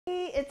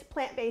It's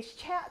plant-based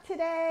chat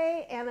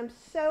today, and I'm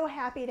so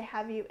happy to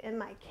have you in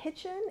my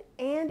kitchen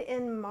and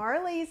in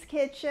Marley's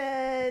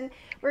kitchen.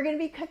 We're going to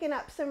be cooking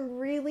up some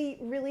really,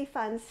 really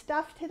fun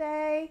stuff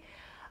today.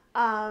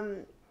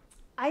 Um,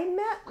 I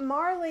met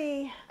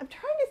Marley, I'm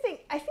trying to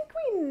think, I think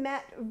we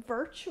met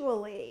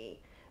virtually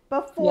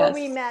before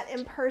we Yes. met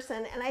in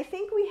person, and I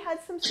think we had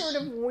some sort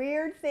of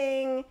weird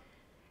thing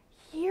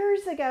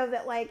years ago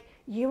that like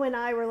you and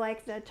I were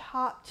like the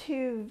top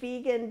two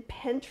vegan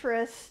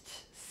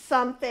Pinterest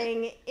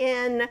something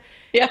in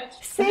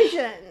Yes.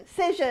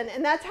 Cision,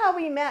 and that's how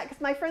we met.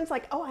 Because my friend's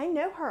like, "Oh, I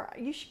know her.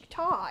 You should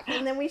talk."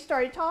 And then we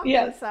started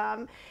talking Yes.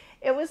 some.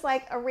 It was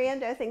like a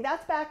rando thing.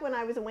 That's back when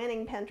I was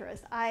winning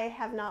Pinterest. I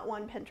have not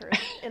won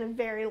Pinterest in a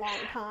very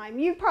long time.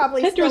 You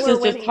probably still Pinterest are is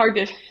just winning. hard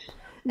to.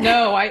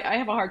 No, I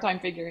have a hard time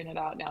figuring it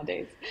out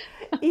nowadays.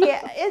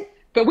 Yeah,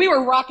 But we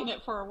were rocking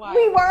it for a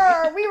we while, weren't we?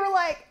 were. We were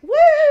like,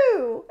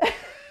 "Woo!"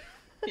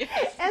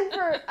 Yes. And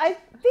I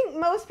think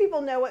most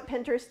people know what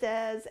Pinterest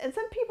is, and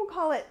some people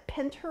call it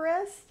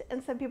Pinterest,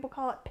 and some people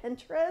call it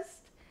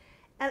Pinterest.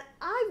 And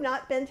I've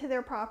not been to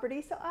their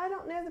property, so I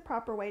don't know the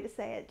proper way to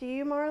say it. Do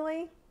you,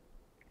 Marley?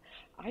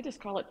 I just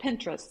call it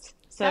Pinterest.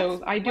 That's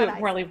So I do what it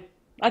I say. probably.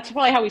 That's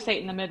probably how we say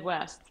it in the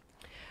Midwest.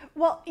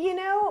 Well,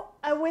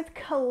 with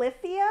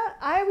Califia,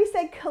 I always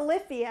say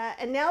Califia,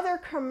 and now they're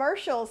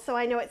commercials, so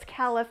I know it's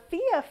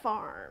Califia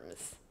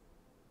Farms.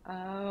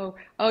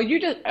 Oh, you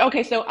just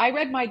okay. So I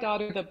read my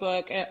daughter the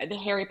book, the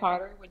Harry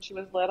Potter, when she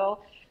was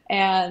little,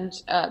 and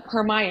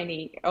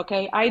Hermione.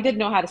 Okay, I didn't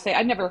know how to say.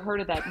 I'd never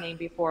heard of that name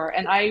before,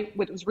 and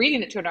was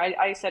reading it to her. And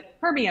I said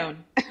Hermione,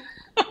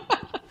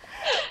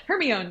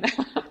 Hermione.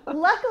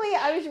 Luckily,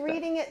 I was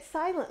reading it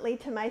silently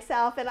to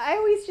myself, and I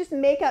always just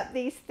make up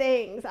these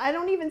things. I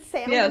don't even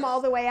sound them all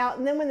Yes. the way out.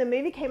 And then when the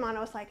movie came on, I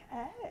was like,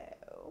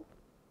 oh,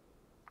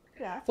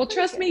 that's Well, pretty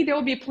trust good. me, there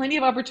will be plenty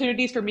of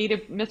opportunities for me to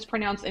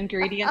mispronounce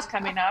ingredients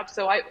coming up.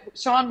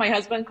 Sean, my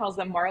husband, calls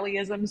them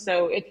Marleyisms,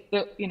 so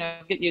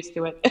get used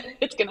to it.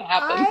 It's gonna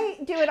happen. I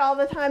do it all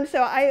the time.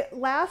 So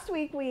last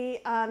week we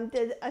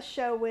did a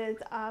show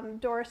with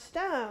Doris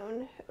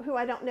Stone, who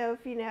I don't know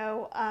if you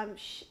know.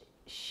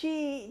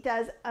 She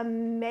does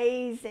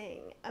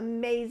amazing,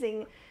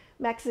 amazing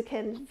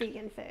Mexican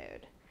vegan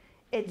food.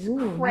 It's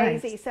Ooh,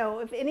 crazy. nice. So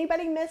if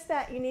anybody missed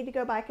that, you need to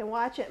go back and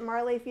watch it.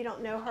 Marley, if you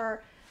don't know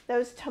her,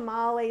 those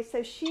tamales.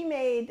 So she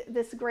made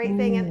this great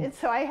thing, Mm, and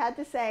so I had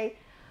to say,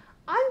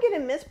 I'm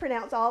going to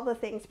mispronounce all the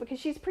things because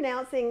she's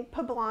pronouncing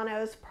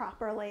poblanos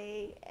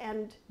properly,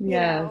 and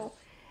yes.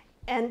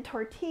 and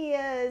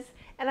tortillas,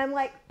 and I'm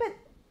like, but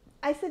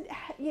I said,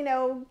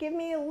 give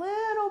me a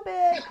little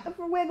bit of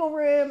wiggle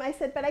room. I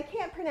said, but I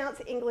can't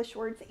pronounce English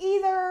words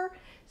either,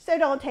 so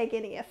don't take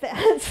any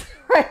offense,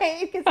 right?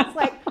 Because it's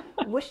like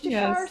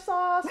Worcestershire Yes.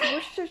 sauce,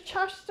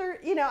 Worcestershire,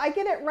 I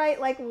get it right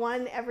like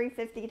one every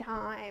 50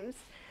 times.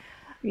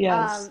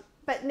 Yes.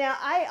 But now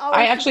I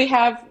I always just, actually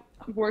have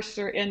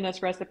Worcester in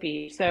this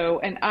recipe.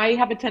 And I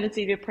have a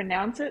tendency to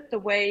pronounce it the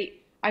way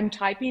I'm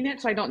typing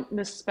it, so I don't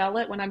misspell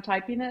it when I'm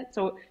typing it.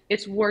 So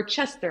it's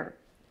Worcester,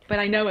 but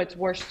I know it's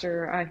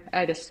Worcester.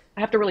 I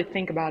have to really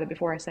think about it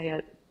before I say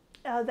it.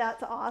 oh,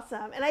 that's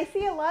awesome. And I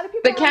see a lot of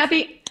people But on,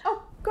 Kathy,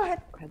 oh, go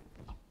ahead. go ahead.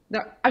 No,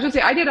 I was gonna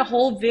say I did a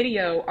whole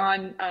video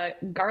on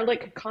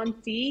garlic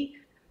confit,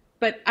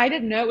 but I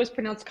didn't know it was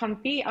pronounced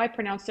confit. I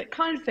pronounced it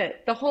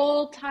confit the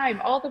whole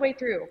time, all the way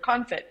through.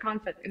 Confit,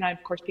 confit. And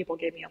of course, people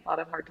gave me a lot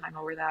of hard time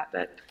over that,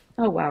 but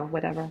oh well,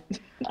 whatever.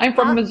 I'm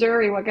from Uh,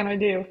 Missouri. What can I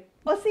do?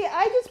 Well, see,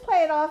 I just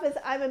play it off as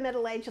I'm a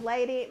middle aged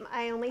lady.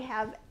 I only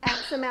have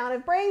X amount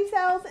of brain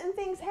cells, and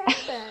things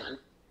happen.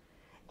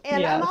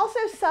 And I'm Yes. also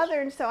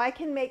Southern, so I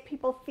can make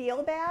people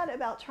feel bad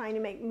about trying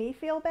to make me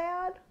feel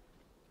bad.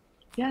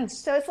 Yes.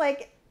 So it's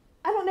like,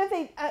 I don't know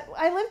if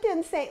I lived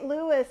in St.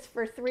 Louis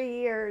for 3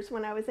 years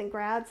when I was in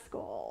grad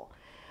school.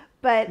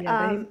 But Yeah,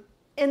 they.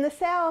 in the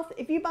South,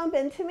 if you bump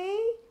into me,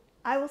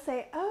 I will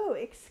say, oh,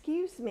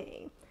 excuse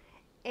me.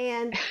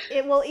 And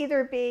it will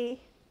either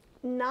be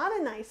not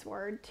a nice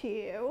word to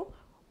you,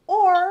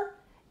 or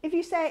if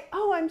you say,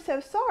 oh, I'm so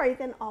sorry,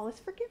 then all is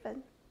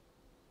forgiven.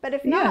 But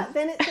if Yes. not,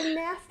 then it's a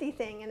nasty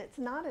thing and it's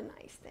not a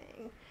nice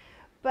thing.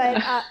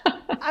 But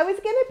I was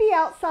going to be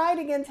outside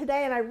again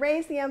today, and I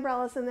raised the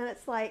umbrellas, and then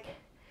it's like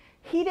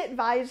heat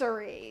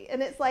advisory,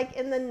 and it's like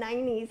in the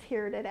 90s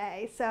here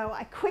today. So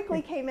I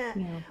quickly came in.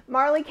 Yeah.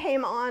 Marley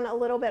came on a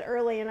little bit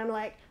early, and I'm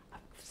like,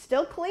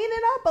 still clean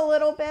it up a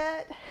little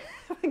bit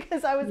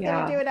because I was going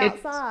to Yeah. do it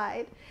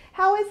outside.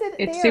 How is it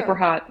It's super there?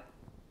 hot.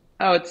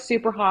 Oh, it's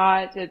super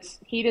hot. It's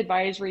heat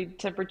advisory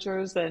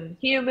temperatures and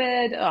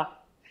humid. Oh,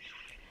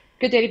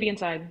 good day to be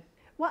inside.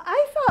 Well,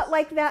 I thought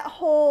like that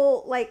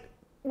whole like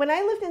when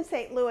I lived in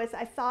St. Louis,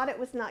 I thought it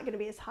was not going to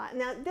be as hot.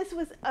 Now, this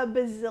was a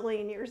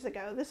bazillion years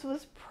ago. This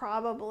was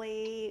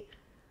probably,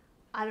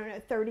 I don't know,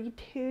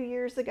 32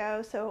 years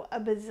ago, so a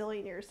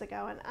bazillion years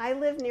ago. And I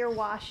lived near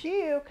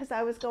WashU because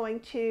I was going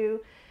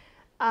to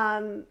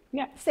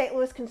Yeah. St.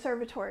 Louis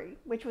Conservatory,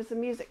 which was a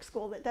music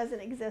school that doesn't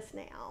exist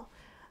now.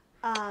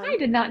 I Um,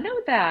 did not know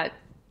that.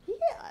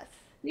 yes,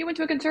 You went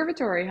to a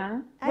conservatory, huh?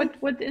 I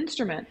What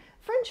instrument?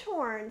 French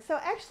horn. So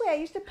actually, I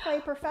used to play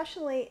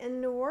professionally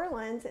in New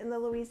Orleans in the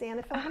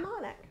Louisiana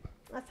Philharmonic.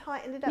 That's how I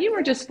ended up You were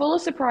there. just full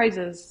of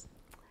surprises.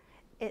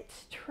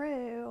 It's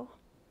true.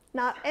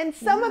 Not, and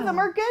some of them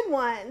Wow. are good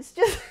ones.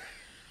 Just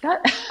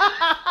That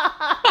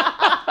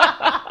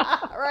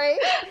right.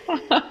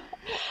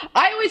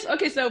 I always,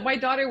 okay, so my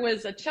daughter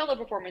was a cello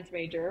performance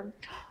major,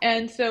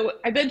 and so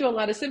I've been to a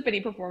lot of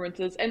symphony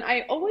performances, and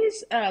I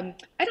always, I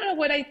don't know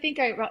what I think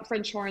about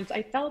French horns.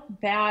 I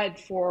felt bad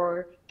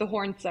for the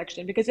horn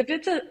section because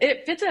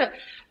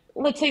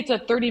let's say it's a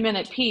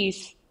 30-minute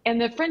piece,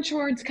 and the French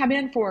horns come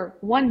in for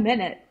 1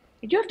 minute,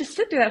 you have to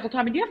sit through that whole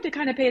time, and you have to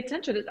kind of pay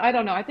attention. I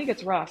don't know. I think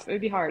it's rough. It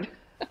would be hard.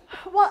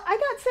 Well, I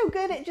got so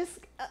good at just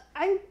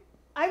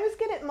I was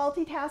good at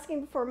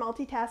multitasking before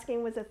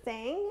multitasking was a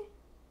thing,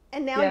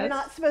 and now you're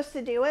not Yes. supposed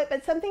to do it.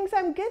 But some things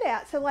I'm good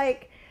at. So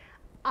like,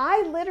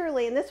 I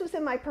literally, and this was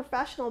in my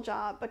professional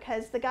job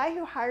because the guy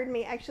who hired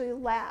me actually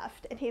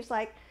left, and he's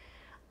like,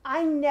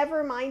 I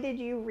never minded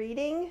you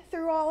reading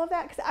through all of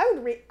that because I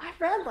would read. I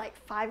read like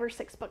 5 or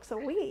 6 books a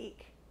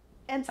week,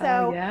 and Oh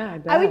so yeah, I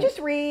I would bet. just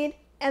read,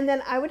 and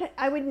then I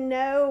would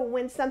know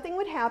when something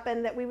would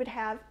happen that we would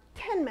have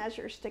 10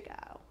 measures to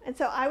go, and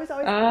so I was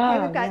always okay.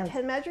 We've Oh got yes.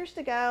 10 measures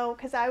to go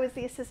because I was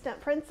the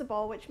assistant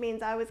principal, which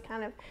means I was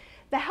kind of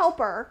the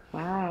helper,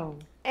 Wow.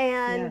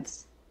 and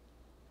Yes.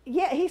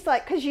 yeah, he's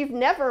like, because you've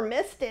never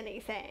missed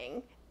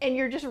anything and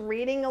you're just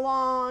reading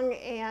along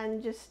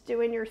and just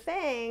doing your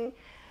thing.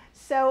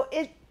 So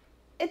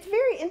it's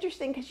very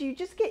interesting because you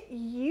just get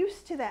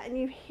used to that and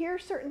you hear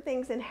certain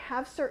things and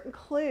have certain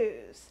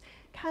clues,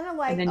 kind of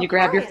And like then you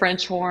grab your appliance.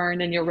 French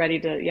horn and you're ready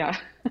to, yeah.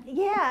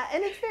 Yeah,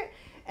 and it's very,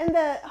 and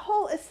the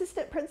whole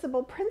assistant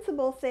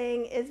principal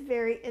thing is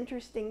very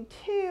interesting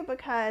too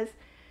because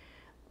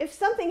if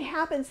something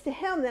happens to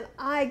him, then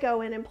I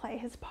go in and play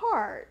his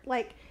part.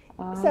 Like,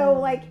 so Oh.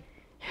 like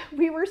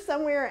we were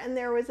somewhere and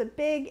there was a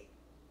big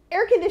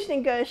air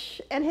conditioning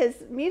gush and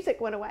his music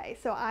went away.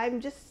 So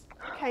I'm just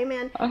came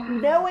in.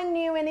 No Oh. one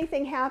knew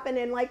anything happened,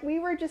 and like we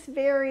were just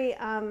very,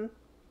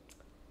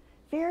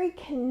 very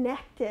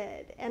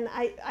connected. And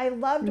I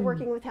loved Mm.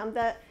 working with him.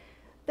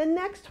 The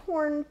next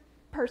horn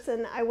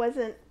person I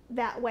wasn't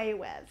that way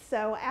with.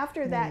 So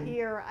after that Mm.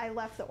 year, I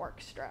left the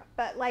orchestra.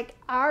 But like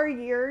our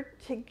year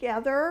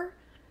together,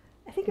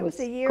 I think It it was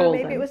a was year,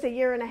 maybe it golden. was a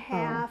year and a Oh.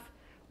 half,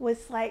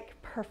 was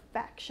like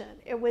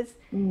perfection. It was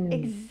Mm.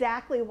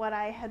 exactly what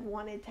I had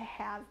wanted to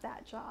have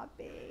that job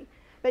be.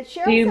 But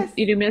Do Cheryl says,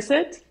 you do miss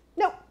it?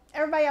 no,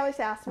 everybody always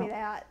asks me Oh.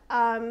 that.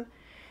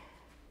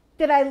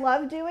 Did I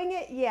love doing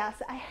it?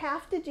 Yes. I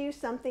have to do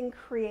something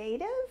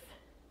creative.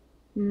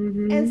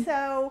 And Mm-hmm.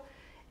 so,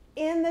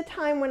 in the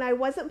time when I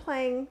wasn't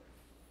playing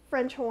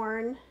French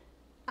horn,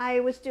 I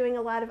was doing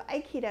a lot of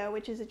Aikido,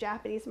 which is a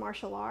Japanese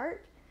martial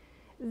art.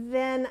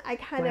 Then I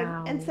kind of,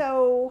 and Wow.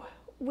 so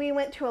we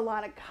went to a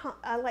lot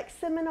of like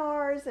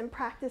seminars and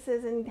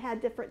practices and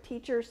had different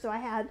teachers. So I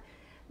had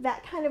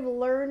that kind of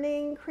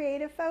learning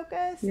creative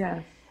focus.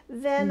 Yes.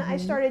 Then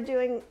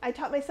Mm-hmm. I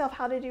taught myself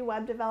how to do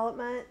web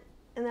development.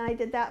 And then I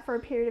did that for a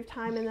period of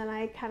time. And then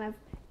I kind of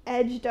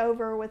edged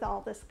over with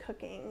all this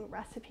cooking,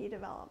 recipe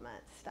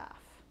development stuff.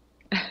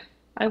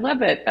 I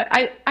love it.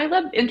 I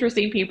love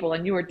interesting people,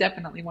 and you are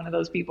definitely one of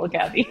those people,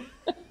 Kathy.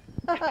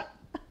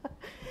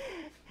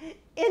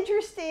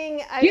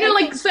 Interesting. You know, I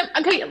like think, some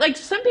okay, like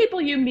some people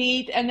you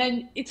meet, and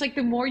then it's like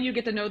the more you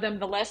get to know them,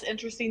 the less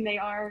interesting they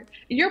are.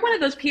 You're one of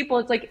those people.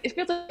 It's like it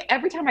feels like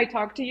every time I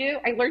talk to you,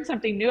 I learn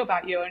something new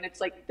about you, and it's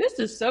like this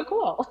is so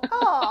cool.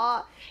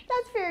 aw,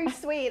 that's very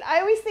sweet. I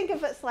always think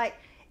of it's like,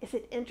 is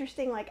it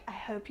interesting? Like, I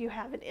hope you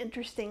have an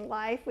interesting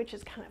life, which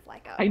is kind of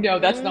like a, I know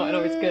that's not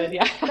always good.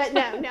 Yeah, but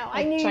no, no,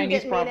 I like knew you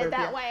Chinese didn't mean it proverb.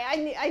 that Yeah,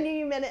 way. I knew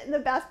you meant it in the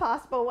best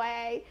possible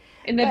way.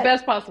 in the But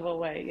best possible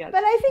way. Yes.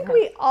 But I think Uh-huh.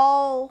 we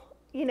all,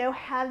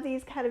 have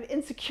these kind of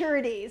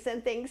insecurities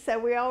and things. So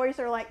we always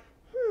are like,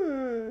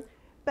 hmm.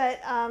 But,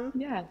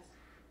 Yes.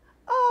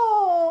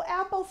 oh,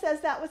 Apple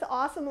says that was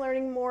awesome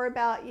learning more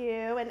about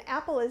you. And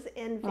Apple is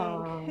in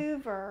Oh,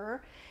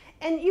 Vancouver.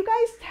 And you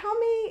guys tell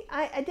me,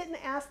 I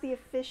didn't ask the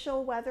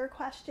official weather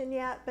question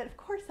yet, but of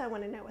course I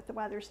want to know what the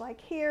weather's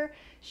like here.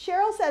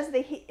 Cheryl says,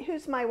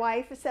 who's my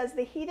wife, says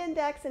the heat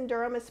index in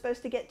Durham is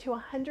supposed to get to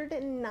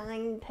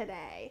 109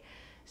 today.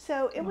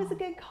 So it was a oh.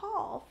 good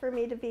call for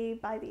me to be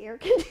by the air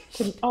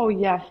conditioning. Oh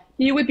yeah.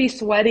 You would be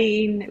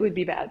sweating. It would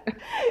be bad.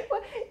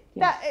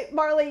 Yes. That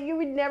Marley, you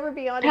would never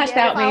be on Passed again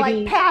if out I like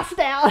maybe. passed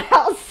out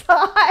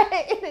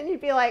outside, and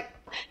you'd be like,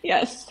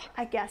 Yes.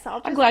 I guess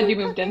I'll I'm just glad you keep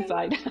moved cooking.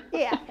 inside.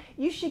 Yeah,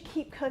 you should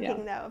keep Yeah.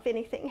 cooking though. If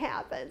anything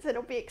happens,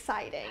 it'll be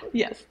exciting.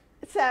 Yes.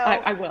 So,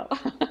 I will.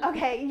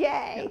 okay,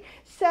 Yeah. yay.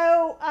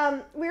 So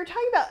we were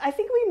talking about. I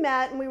think we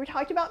met and we were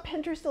talking about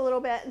Pinterest a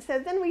little bit, and so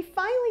then we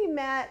finally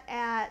met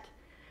at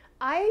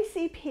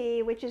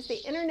IACP, which is the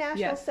International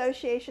Yes.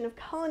 Association of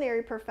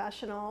Culinary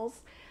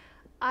Professionals.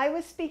 I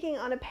was speaking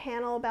on a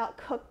panel about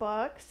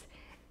cookbooks,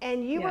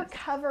 and you were Yes.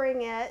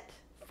 covering it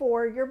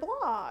for your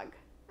blog,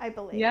 I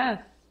believe.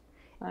 Yes.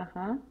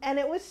 Uh-huh. And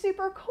it was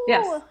super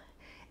Yes. cool.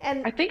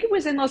 And I think it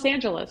was in Los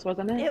Angeles,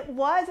 wasn't it?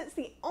 it's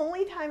the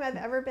only time I've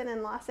ever been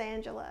in Los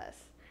Angeles.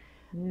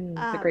 It's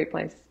a Um, great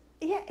place.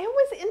 yeah,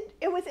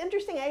 it was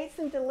interesting. I ate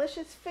some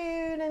delicious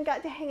food and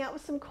got to hang out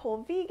with some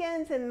cool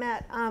vegans and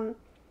met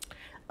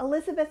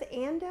Elizabeth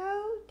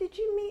Ando. Did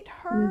you meet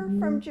her Hmm.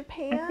 from I think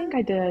Japan?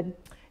 I did.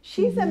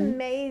 She's Hmm.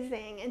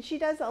 amazing and she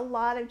does a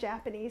lot of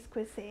Japanese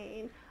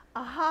cuisine.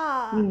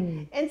 Aha.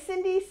 Mm. And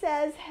Cindy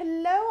says,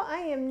 "Hello, I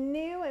am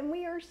new and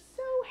we are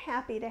so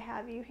happy to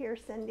have you here,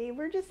 Cindy.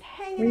 We're just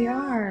hanging We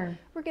out. are.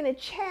 We're going to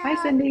Hi,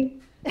 chat." Cindy.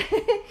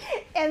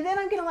 And then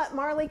I'm going to let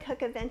Marley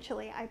cook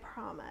eventually, I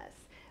promise.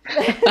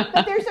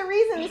 But there's a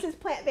reason this is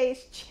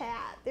plant-based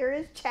chat. There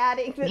is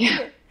chatting that's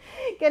Yeah.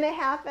 going to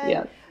happen.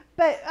 Yes.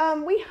 But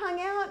we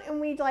hung out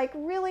and we like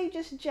really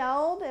just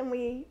gelled and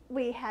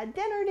we had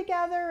dinner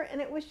together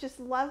and it was just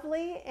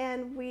lovely.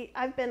 And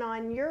I've been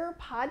on your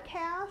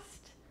podcast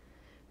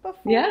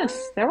before,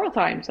 Yes. Several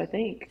times, I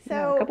think.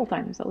 Yeah, a so couple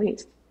times at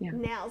least. Yeah.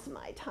 now's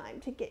my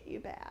time to get you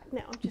back.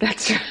 No, I'm just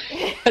That's right.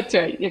 kidding. That's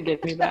right. You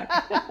get me back.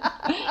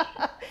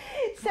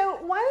 So,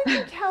 why don't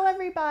you tell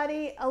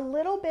everybody a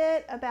little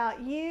bit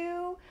about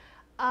you,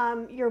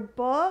 your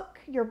book,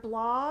 your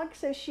blog?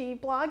 So, she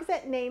blogs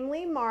at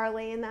Namely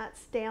Marley, and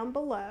that's down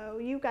below.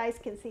 You guys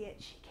can see it.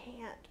 She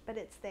can't, but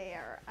it's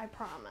there, I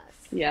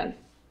promise. Yes.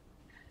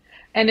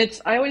 And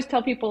I always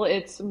tell people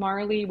it's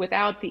Marley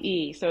without the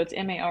E. So it's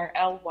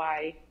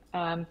Marly.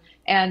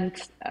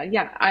 And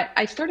yeah,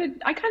 I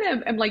started, I kind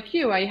of am like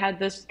you. I had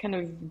this kind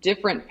of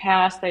different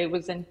past. I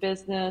was in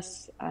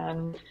business,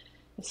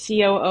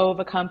 COO of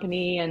a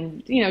company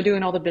and,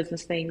 doing all the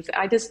business things.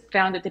 I just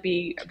found it to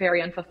be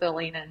very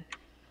unfulfilling. And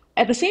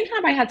at the same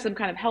time, I had some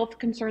kind of health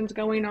concerns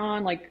going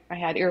on, like I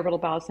had irritable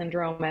bowel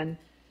syndrome,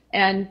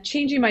 and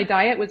changing my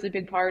diet was a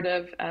big part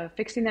of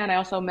fixing that. I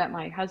also met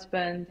my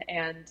husband,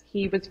 and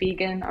he was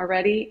vegan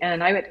already,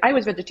 and I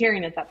was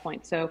vegetarian at that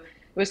point, so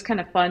it was kind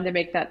of fun to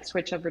make that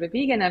switch over to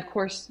vegan. And of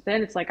course,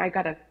 then it's like I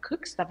gotta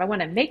cook stuff. I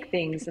want to make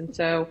things, and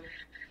so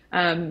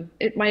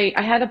I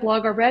had a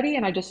blog already,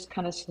 and I just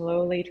kind of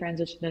slowly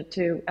transitioned it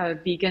to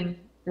vegan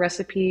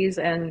recipes,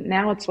 and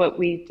now it's what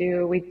we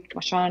do.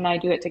 Sean and I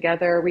do it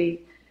together.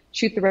 We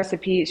shoot the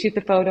recipes, shoot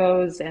the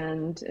photos,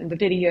 and the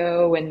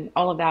video, and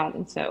all of that.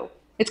 And so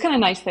it's kind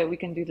of nice that we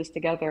can do this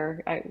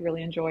together. I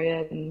really enjoy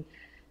it, and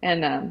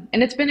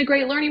it's been a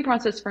great learning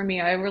process for me.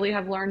 I really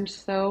have learned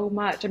so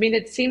much. I mean,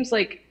 it seems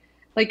like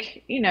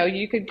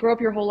you could grow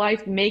up your whole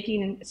life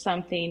making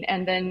something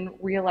and then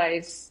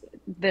realize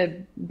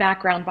the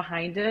background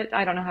behind it.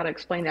 I don't know how to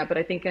explain that, but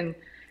I think in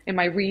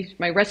my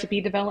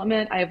recipe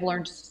development, I have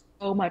learned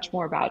so much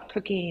more about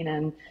cooking,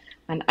 and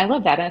I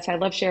love that. And so I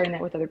love sharing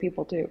that with other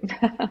people too.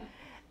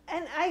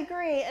 And I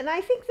agree. And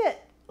I think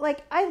that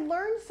like I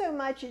learned so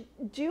much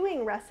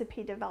doing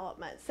recipe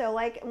development. So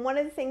like one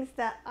of the things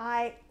that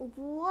I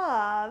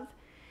love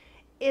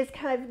is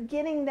kind of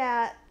getting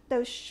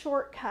those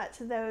shortcuts,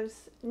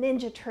 those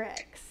ninja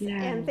tricks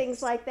and things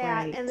Yes, like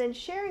that, and right, then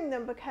sharing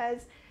them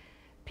because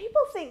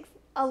people think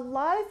a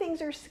lot of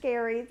things are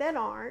scary that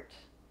aren't.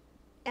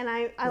 And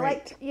I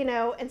like,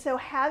 right. and so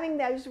having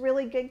those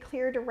really good,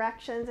 clear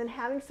directions and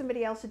having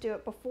somebody else to do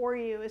it before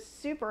you is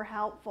super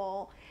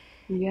helpful.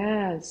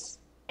 Yes,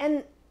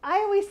 And I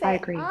always I say,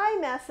 agree. I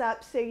mess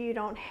up so you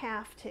don't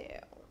have to.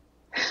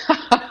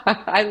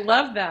 I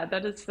love that.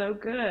 That is so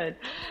good.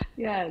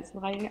 Yes,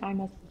 I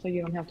must, so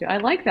you don't have to. I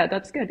like that.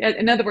 That's good.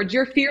 In other words,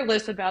 you're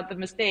fearless about the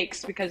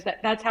mistakes because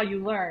that's how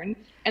you learn.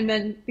 And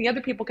then the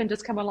other people can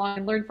just come along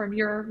and learn from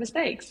your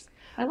mistakes.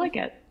 I like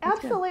it. That's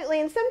good.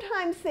 Absolutely. And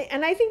sometimes,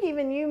 and I think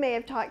even you may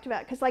have talked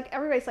about, because like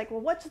everybody's like, well,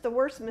 what's the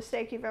worst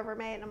mistake you've ever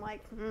made? And I'm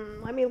like,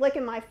 let me look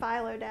in my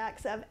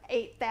Philodex of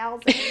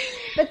 8,000.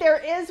 But there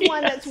is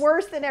one that's Yes.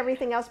 worse than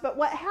everything else. But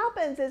what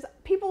happens is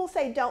people will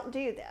say, don't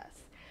do this.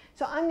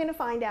 So I'm going to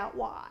find out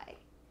why.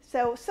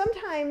 So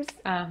sometimes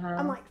I'm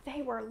Uh-huh. like,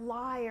 they were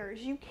liars.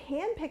 You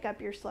can pick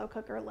up your slow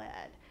cooker lid.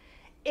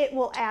 It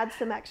will add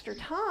some extra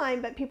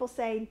time, but people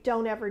say,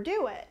 don't ever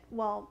do it.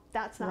 Well,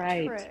 that's not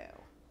true, Right.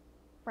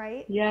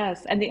 right?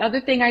 Yes. And the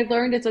other thing I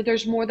learned is that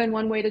there's more than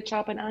one way to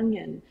chop an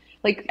onion.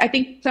 Like, I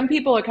think some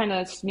people are kind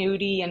of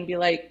snooty and be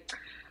like,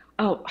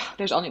 oh,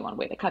 there's only one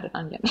way to cut an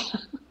onion.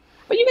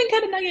 But you can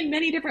cut an onion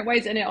many different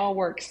ways and it all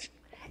works.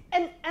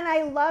 And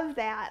I love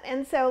that.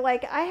 And so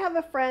like I have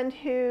a friend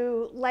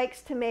who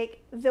likes to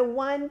make the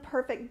one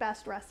perfect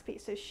best recipe.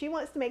 So she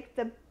wants to make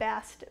the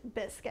best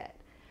biscuit.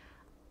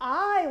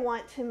 I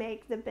want to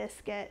make the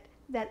biscuit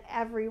that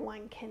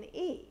everyone can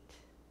eat.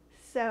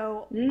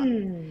 So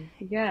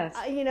Yes.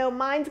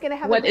 mine's going to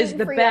have a What is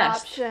the gluten-free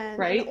best, option, an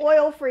right?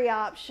 oil-free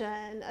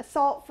option, a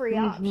salt-free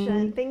option,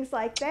 Mm-hmm. things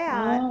like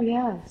that. Oh,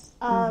 yes.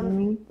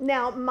 Mm-hmm.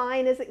 Now,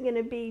 mine isn't going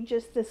to be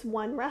just this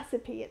one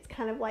recipe. It's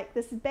kind of like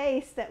this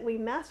base that we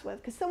mess with.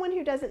 Because someone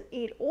who doesn't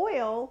eat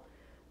oil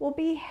will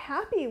be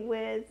happy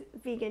with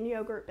vegan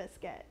yogurt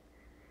biscuit.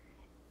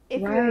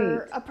 If Right.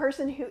 you're a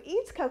person who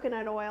eats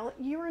coconut oil,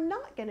 you are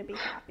not going to be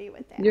happy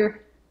with that.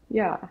 You're,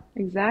 yeah,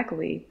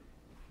 exactly.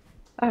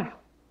 Oh,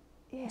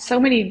 Yeah. so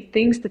many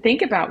things to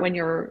think about when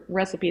you're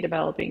recipe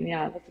developing.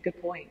 Yeah, that's a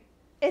good point.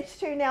 It's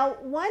true. Now,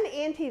 one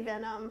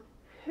anti-venom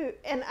who,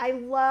 and I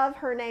love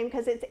her name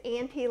because it's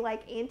anti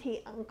like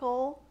auntie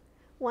uncle,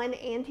 one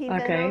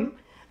anti-venom. Okay.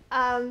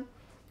 Um,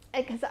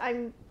 because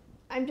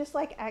I'm just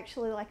like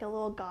actually like a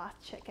little goth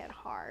chick at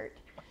heart.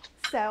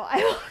 So I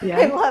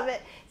Yeah. love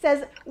it. It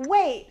says,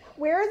 wait,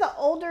 where are the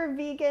older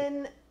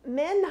vegan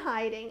men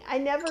hiding? I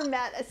never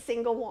met a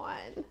single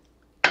one.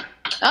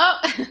 Oh,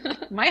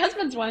 my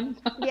husband's one.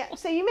 Yeah,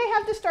 so you may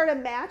have to start a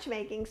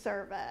matchmaking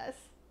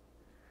service.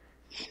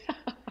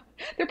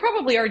 There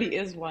probably already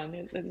is one.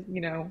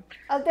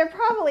 There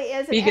probably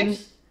is an Vegan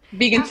ex,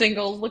 vegan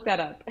singles. Look that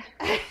up.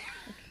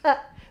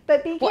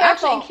 but be Well,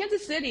 actually, in careful.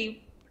 Kansas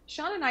City,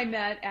 Sean and I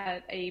met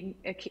at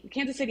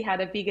Kansas City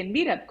had a vegan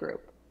meetup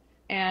group,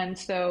 and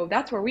so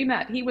that's where we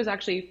met. He was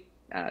actually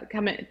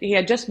coming. He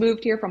had just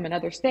moved here from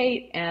another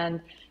state,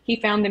 and he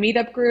found the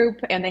meetup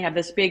group, and they have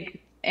this big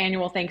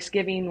annual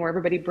Thanksgiving where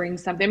everybody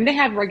brings something. I mean, they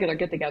have regular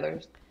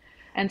get-togethers,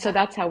 and so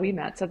that's how we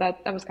met. So that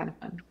was kind of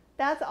fun.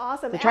 That's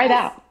awesome. So try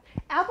that.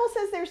 Apple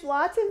says there's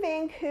lots in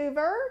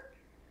Vancouver,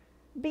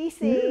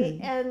 BC,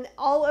 Mm, and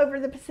all over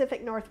the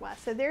Pacific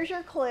Northwest. So there's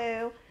your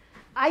clue.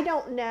 I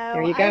don't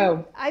there know. you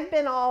go.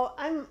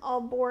 I'm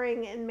all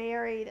boring and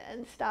married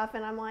and stuff,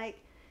 and I'm like,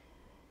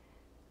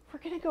 we're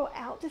gonna go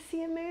out to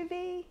see a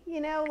movie.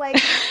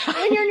 Like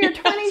when you're in your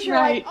That's 20s, you're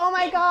like, right. oh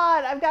my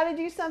god, I've got to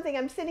do something.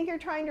 I'm sitting here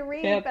trying to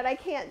read, Yep. but I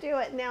can't do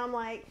it. Now I'm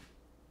like,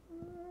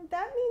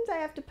 that means I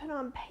have to put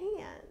on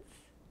pants.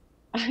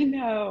 I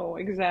know,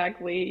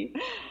 exactly.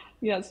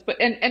 Yes, but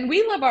and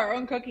we love our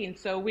own cooking,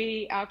 so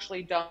we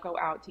actually don't go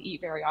out to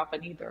eat very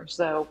often either.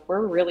 So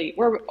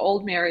we're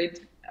old married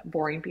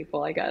boring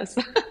people, I guess.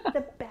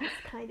 The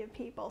best kind of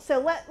people. So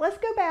let's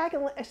go back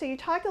so you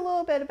talked a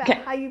little bit about Okay.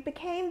 how you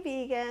became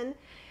vegan.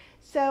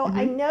 So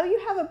I Hmm. know you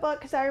have a book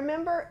because I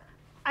remember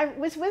I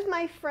was with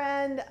my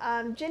friend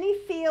Jenny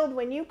Field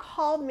when you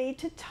called me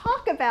to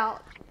talk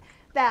about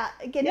that,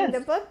 getting the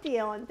Yes. book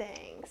deal and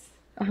things.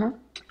 Uh-huh.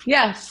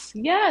 Yes,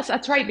 yes,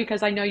 that's right,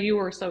 because I know you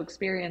were so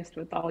experienced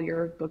with all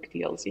your book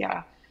deals.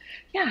 Yeah.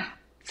 Yeah.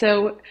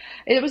 So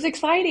it was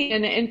exciting,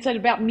 and it's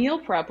about meal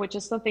prep, which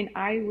is something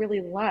I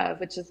really love.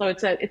 It's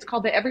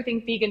called the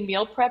Everything Vegan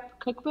Meal Prep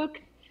Cookbook,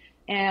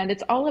 and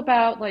it's all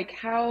about like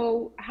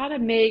how to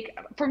make.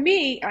 For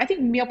me, I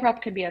think meal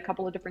prep can be a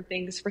couple of different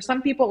things. For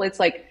some people, it's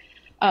like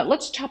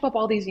let's chop up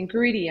all these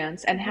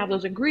ingredients and have Hmm.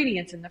 those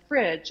ingredients in the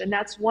fridge, and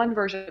that's one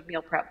version of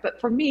meal prep. But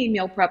for me,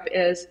 meal prep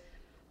is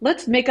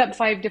let's make up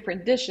five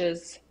different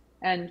dishes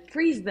and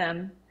freeze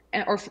them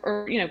or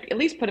at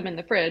least put them in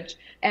the fridge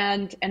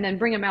and then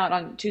bring them out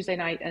on Tuesday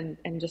night and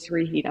just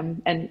reheat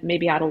them and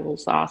maybe add a little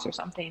sauce or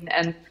something.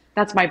 And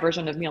that's my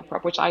version of meal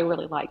prep, which I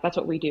really like. That's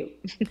what we do.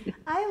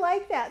 I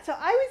like that. So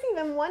I was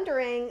even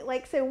wondering,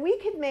 like, so we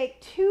could make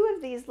two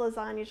of these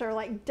lasagnas or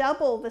like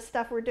double the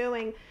stuff we're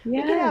doing.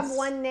 We could have Yes.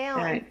 one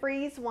now and Right.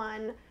 freeze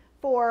one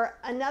for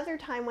another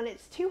time when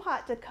it's too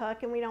hot to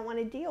cook and we don't want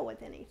to deal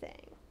with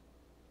anything.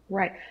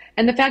 Right.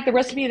 And the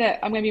recipe that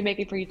I'm going to be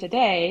making for you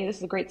today, this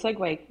is a great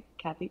segue,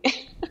 Kathy,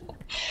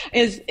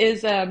 is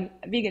vegan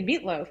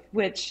meatloaf,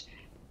 which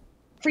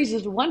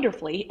freezes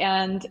wonderfully,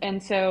 and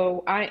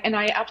so I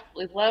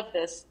absolutely love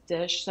this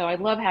dish. So I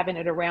love having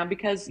it around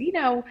because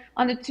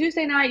on a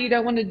Tuesday night you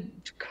don't want to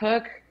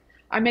cook.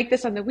 I make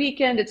this on the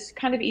weekend. It's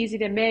kind of easy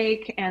to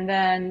make, and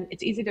then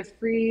it's easy to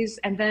freeze,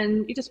 and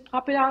then you just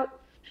pop it out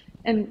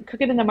and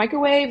cook it in the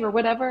microwave or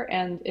whatever.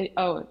 And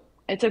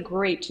it's a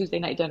great Tuesday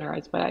night dinner,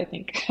 is what I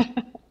think.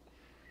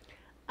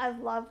 I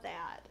love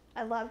that.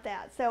 I love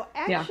that. So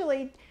Yeah.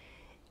 actually,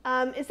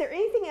 is there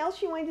anything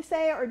else you wanted to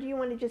say, or do you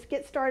want to just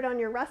get started on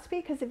your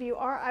recipe? Because if you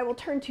are, I will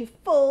turn to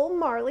full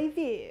Marley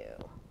view.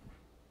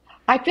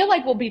 I feel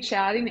like we'll be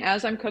chatting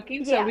as I'm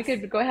cooking, so we Yes,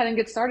 could go ahead and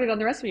get started on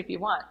the recipe if you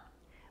want.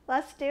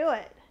 let's do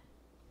it.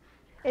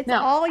 It's Now,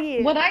 all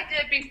what you. I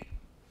did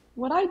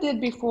what I did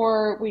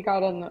before we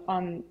got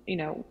on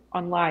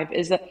live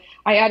is that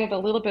I added a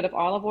little bit of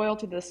olive oil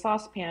to the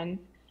saucepan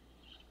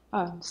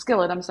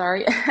skillet. I'm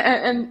sorry,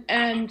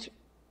 and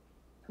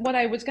what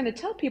I was going to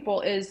tell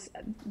people is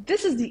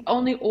this is the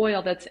only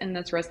oil that's in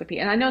this recipe.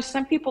 And I know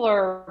some people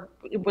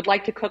would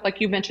like to cook,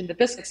 like you mentioned, the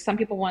biscuits. Some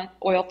people want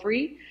oil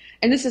free.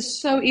 And this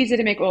is so easy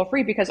to make oil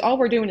free because all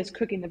we're doing is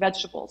cooking the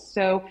vegetables.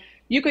 So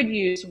you could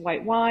use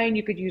white wine,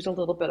 you could use a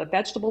little bit of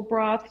vegetable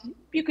broth,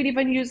 you could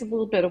even use a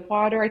little bit of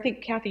water. I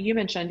think Kathy, you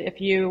mentioned if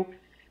you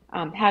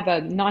have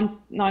a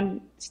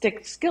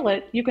non-stick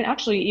skillet, you can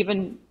actually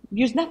even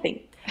use nothing.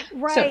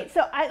 So, Right.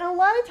 So a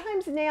lot of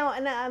times now,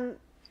 and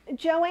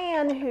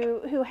Joanne,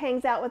 who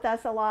hangs out with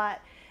us a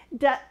lot,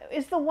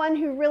 is the one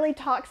who really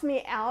talks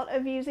me out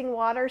of using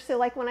water. So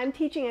like when I'm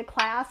teaching a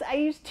class, I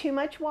use too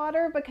much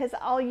water because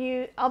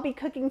I'll be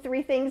cooking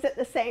three things at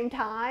the same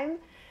time.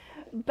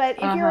 But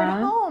if you're at uh-huh.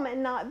 home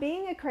and not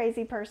being a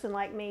crazy person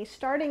like me,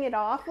 starting it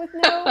off with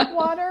no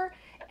water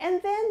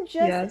and then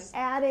just Yes.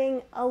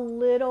 adding a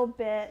little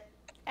bit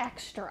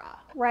extra,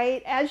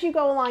 right? As you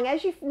go along,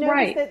 as you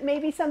notice Right. that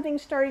maybe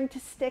something's starting to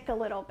stick a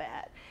little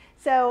bit.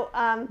 So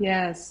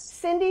Yes.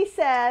 Cindy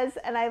says,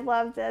 and I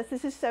love this,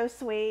 this is so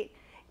sweet.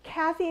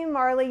 Kathy and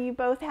Marley, you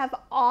both have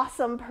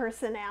awesome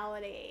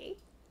personality.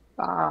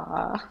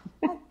 Ah,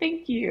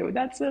 thank you.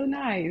 That's so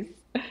nice.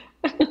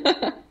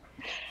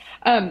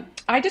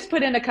 I just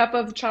put in a cup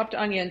of chopped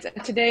onions.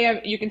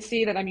 Today, you can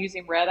see that I'm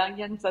using red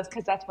onions. That's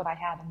because that's what I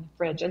have in the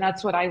fridge, and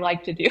that's what I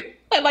like to do.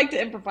 I like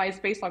to improvise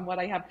based on what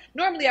I have.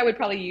 Normally, I would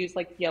probably use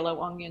like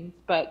yellow onions,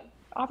 but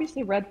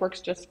obviously red works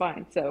just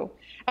fine. So,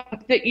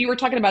 that you were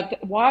talking about the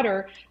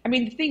water. I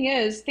mean, the thing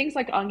is, things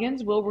like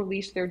onions will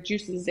release their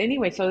juices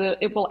anyway, so that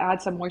it will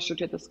add some moisture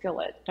to the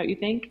skillet. Don't you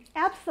think?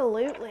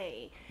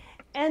 Absolutely.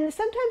 And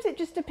sometimes it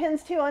just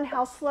depends too on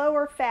how slow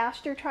or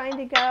fast you're trying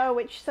to go,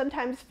 which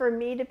sometimes for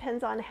me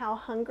depends on how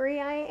hungry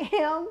I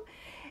am.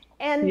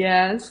 And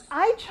Yes.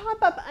 I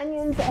chop up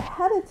onions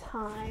ahead of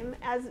time,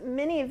 as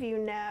many of you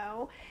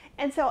know.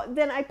 And so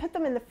then I put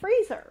them in the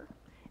freezer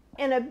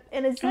in a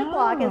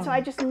Ziploc. And so I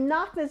Oh. just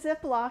knock the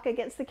Ziploc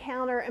against the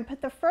counter and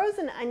put the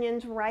frozen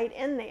onions right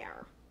in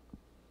there.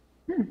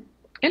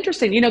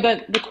 Interesting. You know,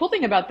 the cool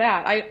thing about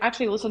that, I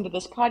actually listened to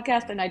this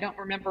podcast and I don't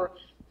remember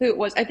who it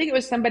was. I think it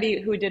was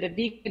somebody who did a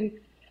vegan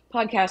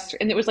podcast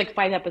and it was like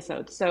 5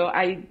 episodes. So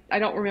I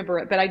don't remember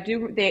it, but I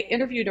do. They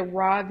interviewed a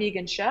raw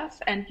vegan chef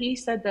and he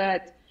said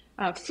that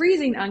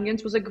freezing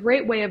onions was a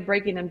great way of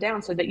breaking them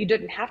down so that you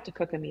didn't have to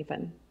cook them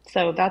even.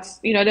 So that's,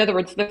 you know, in other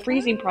words, the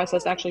freezing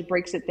process Oh, actually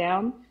breaks it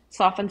down,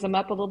 softens them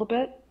up a little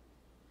bit.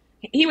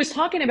 He was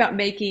talking about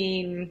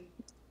making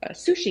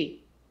sushi.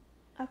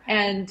 okay.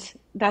 And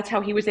that's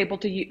how he was able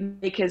to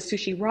make his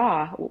sushi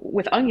raw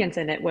with onions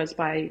in it was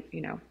by,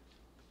 you know,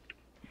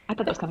 I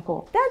thought that was kind of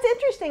cool, That's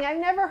interesting. I've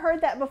never heard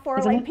that before.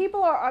 isn't Like it?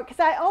 people are, because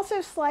I also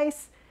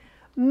slice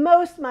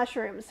most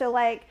mushrooms. So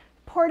like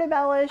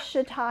portobello,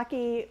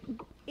 shiitake,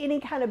 any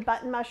kind of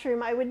button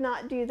mushroom. I would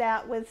not do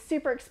that with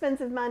super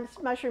expensive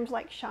mushrooms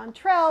like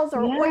chanterelles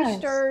or Yes.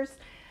 oysters.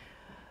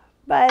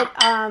 But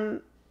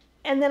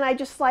and then I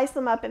just slice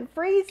them up and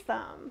freeze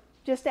them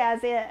just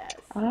as is.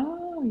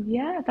 Oh,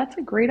 yeah, that's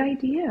a great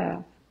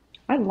idea.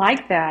 I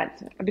like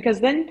that because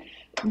then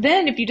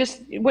if you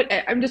just what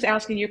I'm just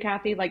asking you,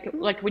 Kathy, like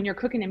when you're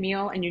cooking a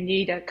meal and you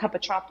need a cup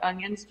of chopped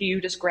onions, do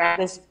you just grab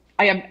this?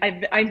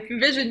 I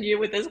envision you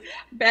with this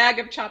bag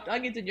of chopped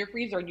onions in your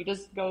freezer and you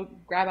just go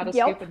grab out a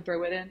scoop Yep. and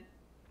throw it in.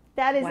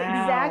 That is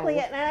exactly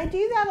Wow. it. And I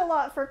do that a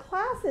lot for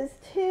classes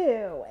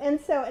too. And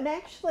so, and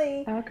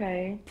actually,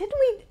 Okay. didn't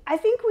we? I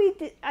think we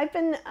did. I've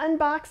been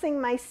unboxing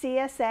my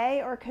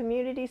CSA or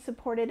Community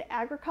Supported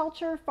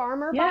Agriculture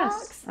Farmer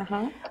Yes. Box.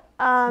 Uh-huh.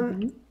 Um,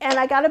 Hmm. and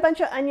I got a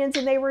bunch of onions,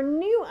 and they were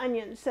new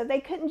onions, so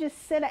they couldn't just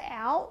sit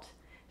out.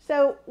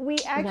 So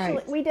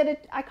Right. we did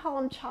it. I call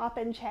them chop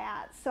and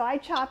chats. So I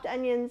chopped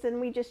onions,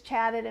 and we just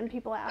chatted, and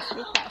people asked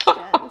me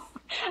questions.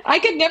 I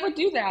could never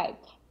do that.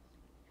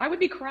 I would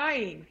be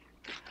crying.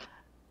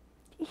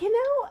 These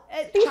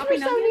were Chopping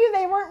so onions? new,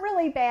 they weren't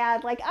really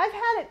bad. Like, I've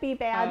had it be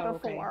bad Oh,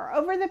 okay. before.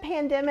 Over the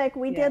pandemic,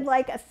 we did Yes.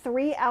 like a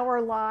 3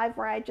 hour live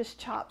where I just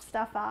chopped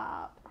stuff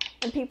up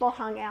and people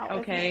hung out with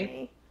Okay.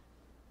 me.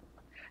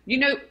 You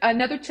know,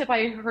 another tip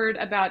I heard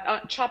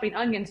about chopping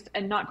onions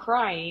and not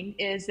crying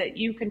is that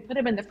you can put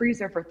them in the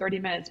freezer for 30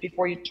 minutes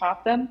before you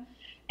chop them,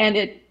 and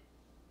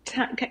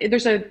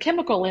there's a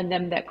chemical in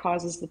them that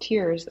causes the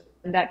tears,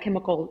 and that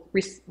chemical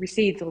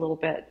recedes a little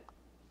bit.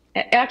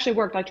 It actually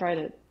worked. I tried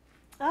it.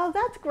 Oh,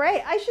 that's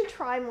great. I should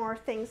try more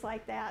things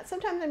like that.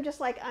 Sometimes I'm just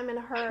like, I'm in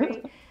a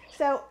hurry.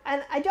 So,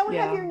 and I don't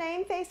have Yeah. your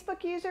name,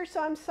 Facebook user, so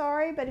I'm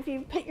sorry, but if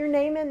you put your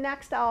name in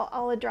next,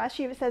 I'll address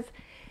you. It says,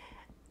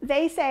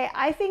 they say,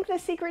 I think the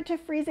secret to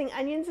freezing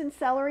onions and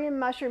celery and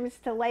mushrooms is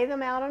to lay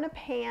them out on a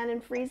pan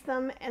and freeze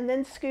them and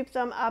then scoop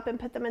them up and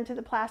put them into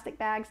the plastic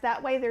bags.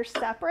 That way they're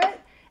separate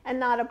and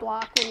not a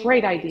block when you go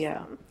Great to use idea.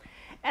 them.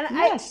 And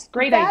Yes,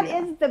 great that idea.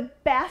 is the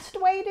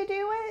best way to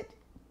do it.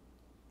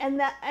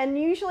 And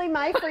usually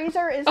my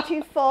freezer is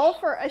too full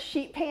for a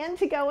sheet pan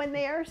to go in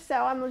there,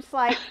 so I'm just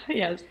like,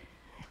 Yes.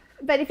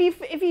 but if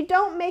you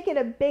don't make it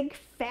a big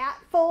fat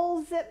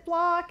full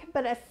Ziploc,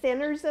 but a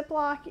thinner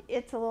Ziploc,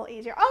 it's a little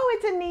easier. Oh,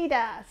 it's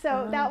Anita.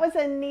 So that Oh, was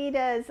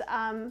Anita's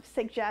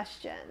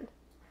suggestion,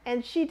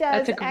 and she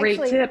that's does a great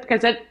actually. tip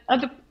because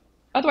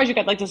otherwise you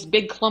got like this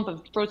big clump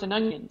of frozen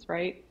onions,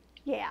 right?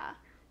 Yeah,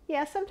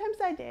 yeah. Sometimes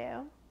I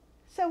do.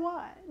 So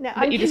what? No, That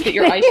I'm you just just get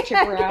your kidding. ice I'm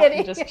chipper out and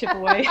kidding. just chip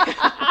away.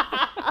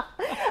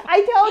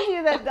 I told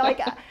you that,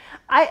 like,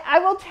 I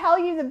will tell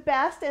you the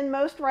best and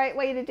most right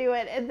way to do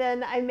it, and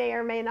then I may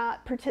or may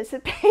not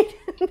participate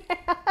in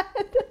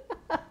that.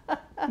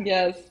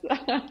 Yes.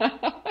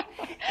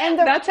 And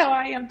the That's how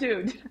I am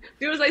too.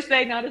 Do as I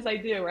say, not as I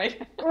do,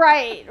 right?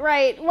 right,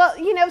 right. Well,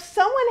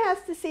 someone has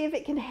to see if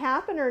it can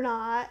happen or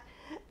not.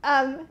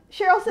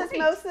 Cheryl says Right.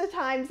 most of the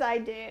times I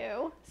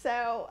do.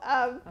 So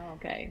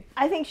Okay.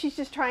 I think she's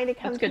just trying to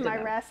come That's to good to my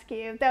know.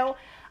 rescue. Though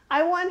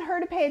I want her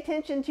to pay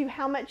attention to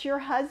how much your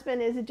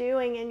husband is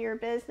doing in your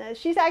business.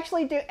 She's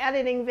actually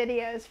editing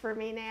videos for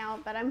me now,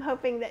 but I'm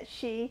hoping that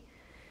she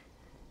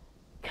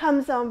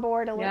comes on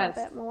board a little Yes.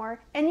 bit more.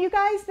 And you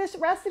guys, this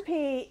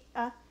recipe,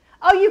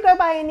 oh, you go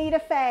by Anita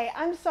Faye.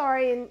 I'm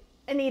sorry,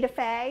 Anita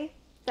Faye,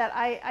 that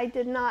I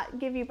did not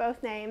give you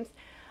both names.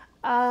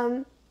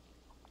 Um,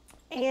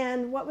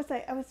 And what was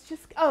I was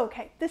just, oh,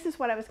 okay, this is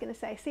what I was going to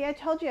say. See, I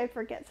told you I'd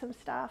forget some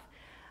stuff.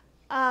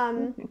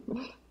 Um,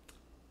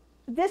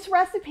 this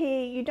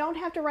recipe, you don't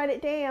have to write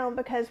it down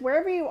because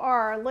wherever you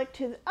are, look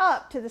to the,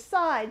 up, to the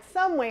side,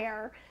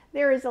 somewhere,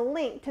 there is a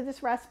link to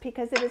this recipe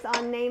because it is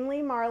on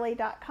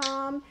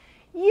namellymarley.com.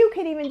 You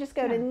could even just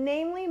go to Yeah.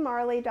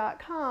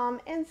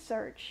 namellymarley.com and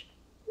search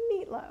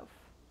meatloaf.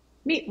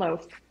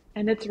 Meatloaf.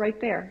 And it's right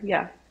there.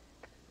 Yeah.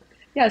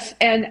 Yes.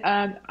 And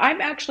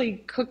I'm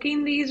actually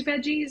cooking these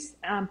veggies,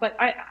 but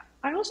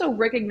I also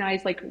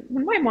recognize like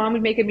when my mom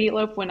would make a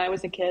meatloaf when I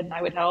was a kid and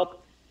I would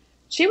help,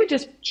 she would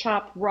just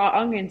chop raw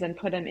onions and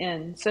put them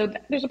in. So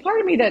there's a part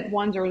of me that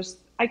wonders,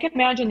 I can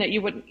imagine that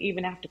you wouldn't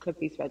even have to cook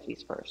these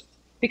veggies first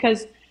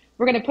because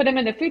we're going to put them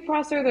in the food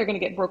processor. They're going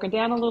to get broken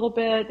down a little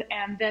bit,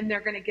 and then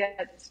they're going to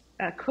get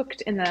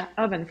cooked in the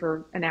oven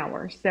for an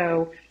hour.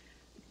 So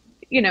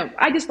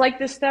I just like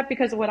this step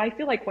because what I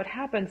feel like what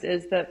happens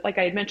is that, like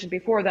I had mentioned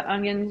before, the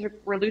onions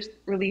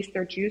release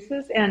their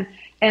juices, and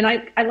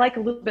I like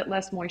a little bit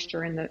less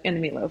moisture in the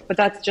meatloaf, but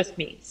that's just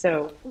me.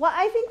 So, Well,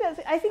 I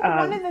think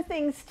one of um, the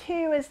things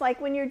too is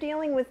like when you're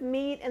dealing with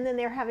meat and then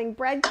they're having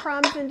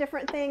breadcrumbs and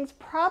different things,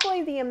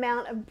 probably the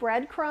amount of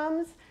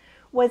breadcrumbs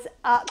was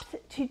up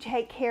to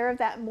take care of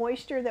that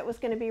moisture that was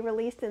going to be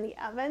released in the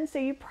oven. So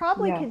you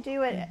probably yes. could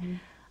do it. Hmm.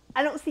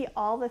 I don't see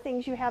all the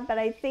things you have, but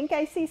I think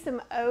I see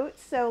some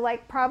oats. So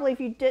like probably if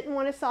you didn't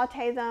want to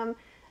saute them,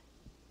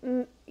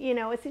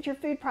 it's at your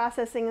food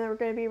processing and they're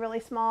going to be really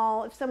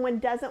small. If someone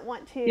doesn't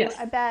want to, Yes.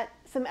 I bet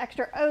some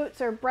extra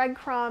oats or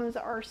breadcrumbs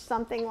or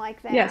something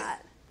like Yes.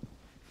 that.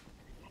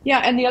 Yeah,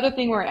 and the other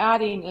thing we're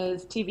adding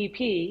is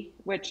TVP,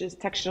 which is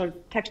textured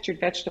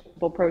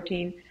vegetable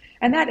protein,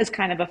 and that is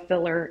kind of a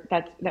filler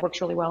that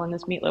works really well in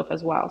this meatloaf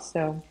as well.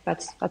 So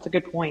that's a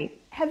good point.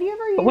 Have you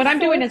ever But what used I'm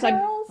doing soy is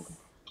I'm curls?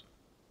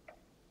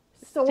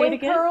 say it Soy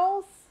again.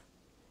 curls?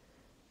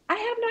 I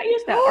have not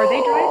used that. Are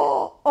they dried?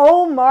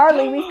 Oh,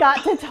 Marley, we've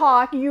got to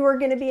talk. You are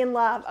going to be in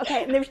love.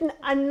 Okay, and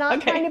I'm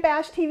not trying to Okay.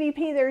 bash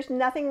TVP. There's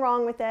nothing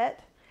wrong with it.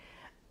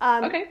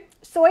 Um, Okay.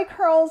 Soy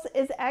curls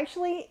is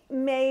actually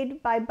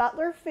made by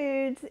Butler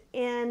Foods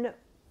in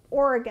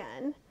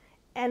Oregon,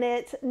 and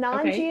it's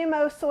Okay.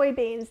 non-GMO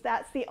soybeans.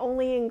 That's the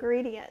only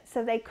ingredient.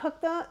 So they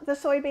cook the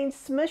soybeans,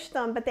 smush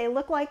them, but they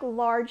look like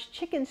large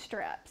chicken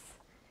strips.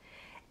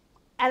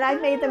 And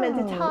I've made them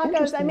into Oh,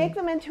 tacos. I make interesting.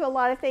 them into a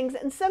lot of things,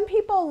 and some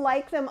people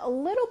like them a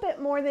little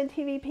bit more than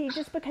TVP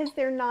just because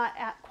they're not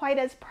quite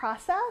as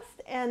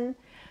processed. And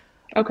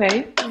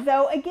Okay.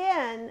 though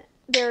again,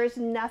 there is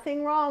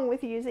nothing wrong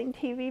with using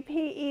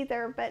TVP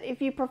either, but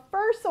if you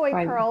prefer soy Fine.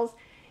 curls,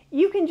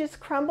 you can just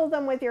crumble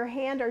them with your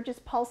hand or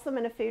just pulse them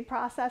in a food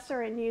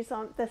processor and use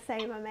them the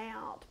same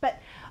amount.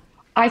 But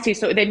I see.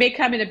 So they may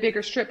come in a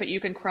bigger strip, but you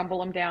can crumble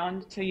them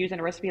down to use in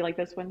a recipe like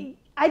this one.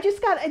 I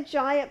just got a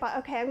giant.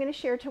 Okay, I'm going to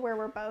share to where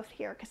we're both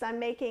here because I'm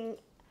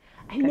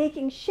Okay.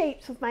 making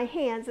shapes with my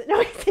hands that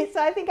nobody sees.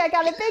 So I think I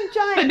got a big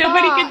But giant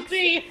nobody can box,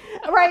 see.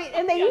 right?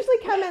 And they Yes. usually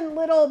come in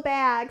little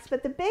bags,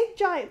 but the big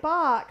giant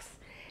box,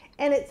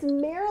 and it's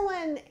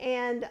Marilyn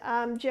and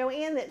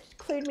Joanne that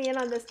clued me in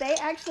on this. They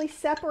actually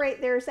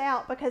separate theirs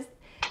out because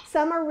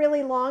some are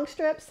really long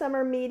strips, some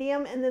are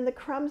medium, and then the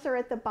crumbs are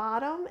at the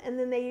bottom, and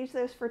then they use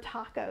those for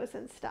tacos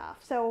and stuff.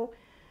 So,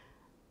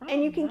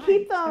 and Oh, you can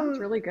keep nice. Sounds them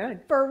really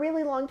good. for a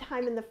really long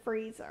time in the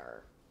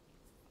freezer.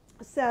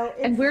 So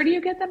And it's where do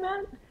you get them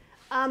at?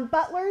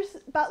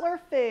 Butler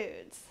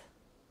Foods,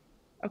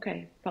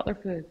 Okay, Butler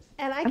Foods.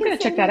 and I I'm can gonna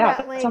check send that you out.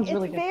 that That link. sounds It's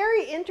really good.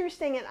 very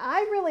interesting, and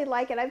I really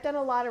like it. I've done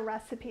a lot of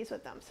recipes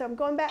with them, so I'm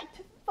going back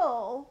to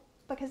full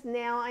because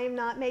now I am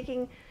not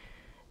making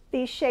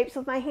these shapes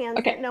with my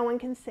hands that Okay. no one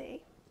can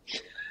see.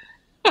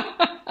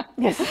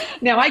 Yes,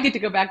 Now I get to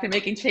go back to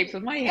making shapes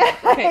with my hands.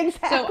 Okay,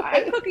 so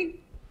I'm exactly. cooking.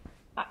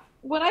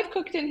 What I've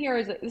cooked in here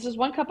is this is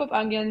 1 cup of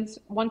onions,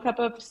 1 cup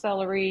of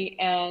celery,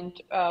 and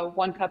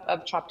 1 cup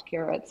of chopped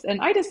carrots.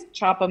 And I just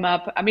chop them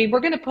up. I mean, we're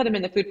going to put them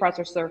in the food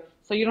processor,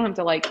 so you don't have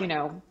to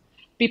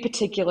be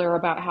particular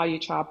about how you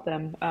chop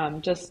them.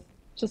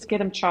 Just get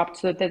them chopped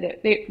so that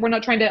we're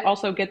not trying to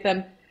also get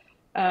them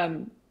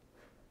um,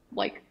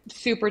 like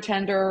super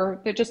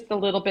tender. They're just a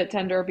little bit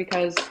tender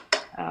because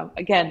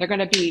again, they're going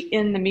to be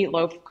in the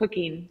meatloaf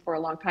cooking for a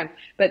long time.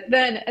 But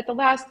then at the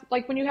last,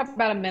 like when you have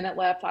about a minute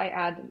left, I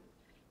add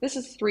this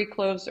is 3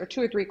 cloves or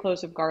 2 or 3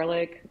 cloves of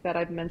garlic that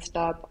I've minced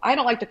up. I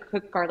don't like to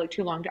cook garlic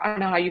too long. I don't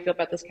know how you feel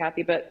about this,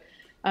 Kathy, but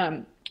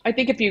I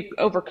think if you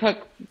overcook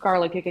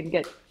garlic, it can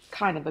get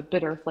kind of a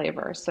bitter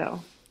flavor.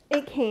 So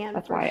It can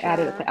that's for why I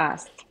added it sure. to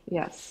last.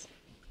 Yes.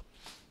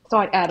 So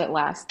I add it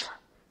last.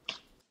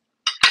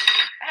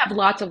 I have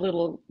lots of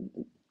little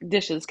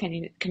dishes. Can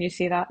you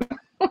see that?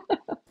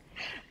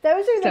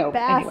 Those are the So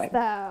best, anyway,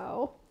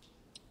 though.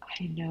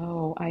 I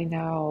know, I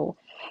know.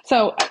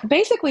 So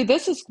basically,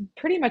 this is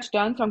pretty much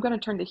done. So I'm going to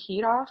turn the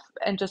heat off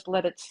and just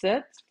let it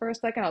sit for a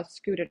second. I'll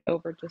scoot it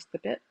over just a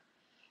bit.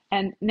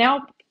 And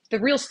now the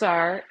real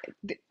star,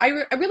 I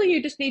really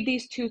you just need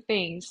these 2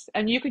 things.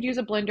 And you could use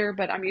a blender,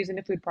 but I'm using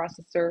a food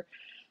processor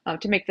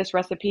to make this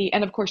recipe.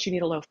 And of course, you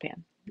need a loaf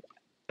pan.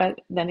 But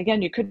then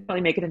again, you could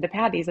probably make it into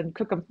patties and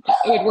cook them.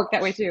 It would work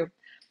that way too.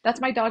 That's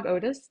my dog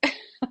Otis.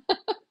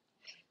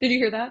 Did you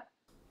hear that?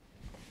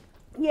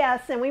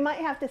 Yes, and we might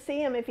have to see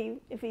him if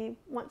he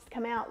wants to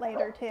come out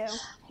later too.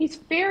 He's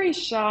very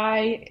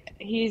shy.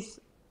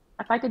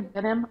 If I could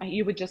get him,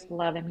 you would just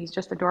love him. He's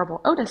just adorable.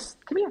 Otis,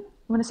 come here. You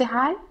want to say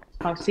hi?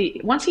 Oh, see,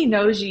 once he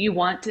knows you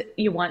want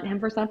him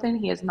for something,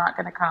 he is not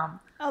going to come.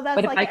 Oh, But that's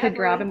if like I could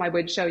grab him, I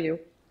would show you.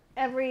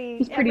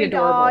 He's pretty every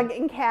dog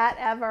adorable. and cat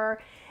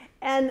ever.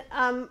 And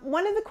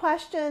one of the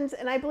questions,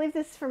 and I believe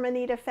this is from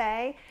Anita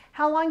Faye,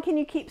 how long can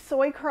you keep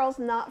soy curls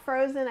not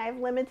frozen? I have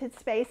limited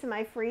space in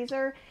my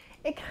freezer.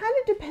 It kind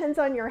of depends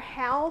on your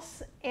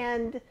house,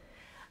 and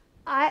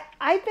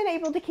I've been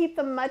able to keep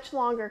them much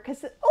longer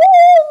because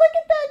oh,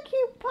 look at that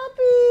cute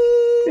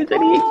puppy!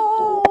 Isn't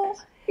Oh,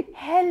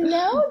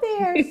 hello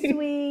there,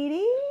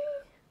 sweetie.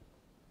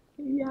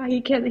 Yeah,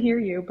 he can't hear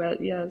you,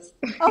 but yes.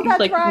 Oh, He's that's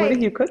like, what are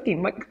right. you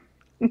cooking?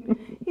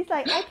 He's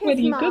like, I What kiss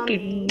are you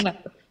cooking? mommy.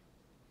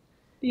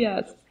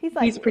 Yes, He's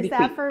like, he's is pretty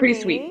that sweet. for Pretty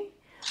sweet. me?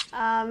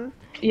 Um,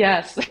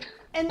 Yes.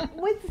 and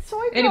with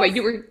soy Anyway, curls,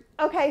 you were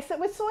okay, so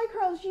with soy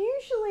curls,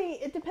 usually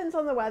it depends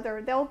on the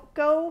weather. They'll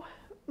go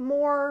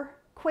more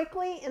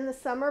quickly in the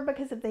summer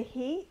because of the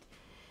heat.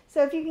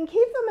 So if you can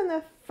keep them in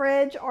the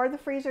fridge or the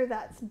freezer,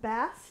 that's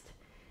best.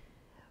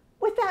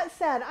 With that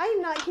said, I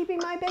am not keeping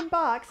my big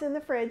box in the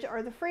fridge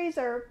or the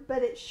freezer,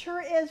 but it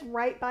sure is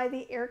right by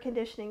the air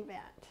conditioning vent.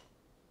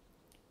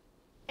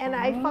 And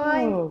I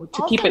find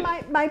to keep also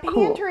it my cool.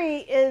 pantry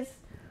is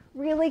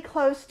really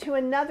close to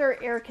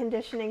another air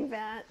conditioning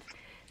vent.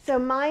 So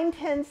mine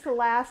tends to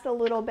last a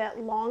little bit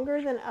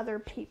longer than other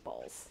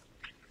people's.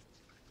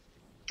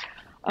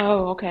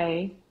 Oh,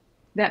 okay.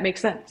 That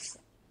makes sense.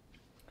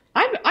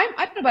 I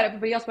don't know about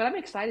everybody else, but I'm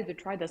excited to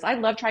try this. I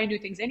love trying new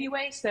things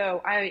anyway.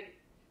 I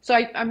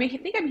mean, I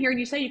think I'm hearing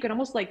you say you can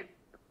almost like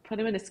put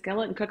them in a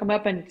skillet and cook them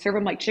up and serve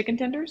them like chicken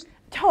tenders.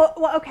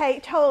 Well, okay,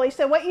 totally.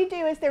 So what you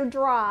do is they're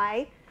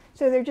dry.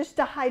 So they're just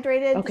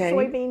dehydrated Okay.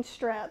 soybean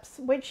strips,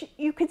 which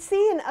you could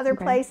see in other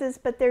Okay. places,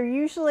 but they're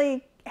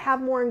usually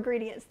have more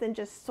ingredients than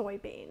just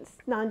soybeans,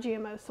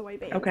 non-GMO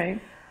soybeans. Okay.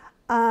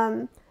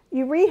 Um,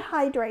 you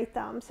rehydrate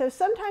them. So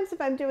sometimes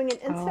if I'm doing an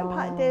instant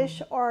pot Oh.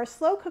 dish or a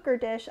slow cooker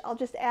dish, I'll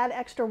just add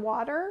extra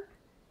water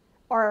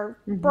or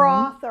Mm-hmm.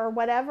 broth or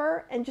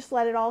whatever and just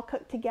let it all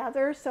cook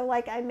together. So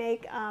like I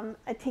make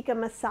a tikka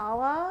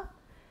masala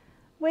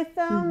with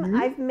them. Mm-hmm.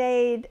 I've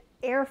made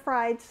air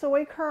fried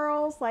soy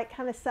curls, like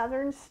kind of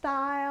southern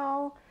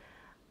style.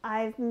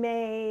 I've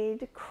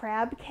made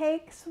crab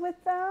cakes with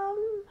them.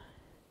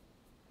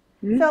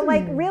 So,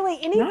 like, Mm. really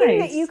anything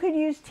that you Nice. could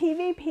use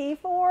TVP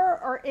for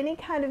or any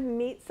kind of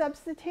meat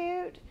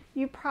substitute,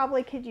 you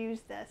probably could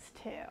use this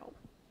too.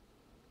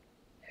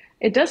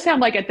 It does sound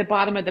like at the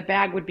bottom of the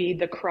bag would be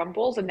the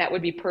crumbles, and that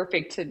would be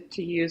perfect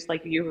to use,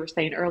 like you were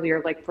saying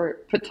earlier, like for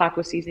put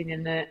taco seasoning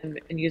in it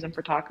and use them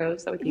for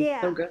tacos. That would be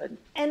so Yeah. good.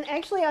 And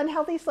actually, on Yes.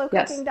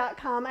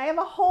 healthyslowcooking.com, I have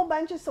a whole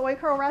bunch of soy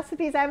curl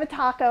recipes. I have a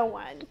taco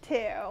one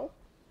too.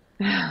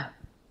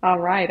 All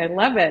right, I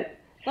love it.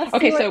 Let's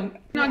Okay, do so it.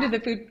 moving on to Yeah. the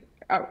food.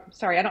 Oh,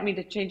 sorry, I don't mean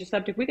to change the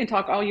subject. We can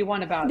talk all you want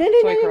No, about no, no,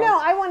 soy no, no.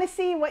 curls. I want to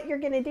see what you're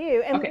going to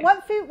do. And Okay,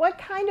 what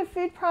kind of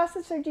food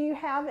processor do you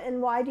have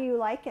and why do you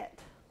like it?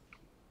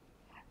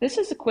 this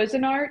is a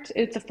Cuisinart.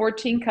 It's a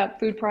 14 cup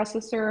food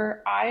processor.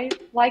 I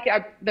like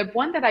it. The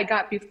one that I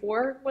got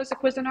before was a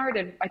Cuisinart,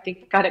 and I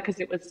think got it because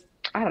it was,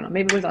 I don't know,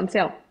 maybe it was on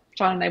sale.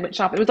 Sean and I went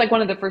shopping. It was like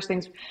one of the first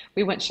things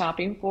we went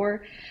shopping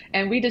for,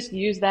 and we just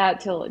used that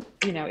till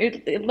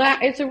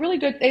it's a really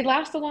good. They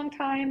last a long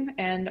time,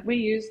 and we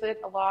used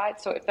it a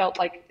lot. So it felt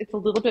like it's a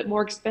little bit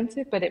more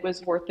expensive, but it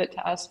was worth it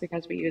to us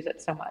because we use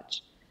it so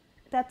much.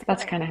 That's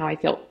That's great. kind of how I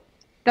feel.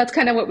 That's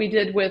kind of what we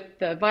did with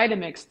the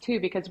Vitamix too,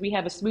 because we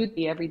have a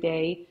smoothie every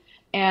day,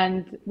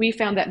 and we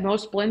found that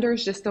most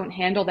blenders just don't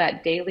handle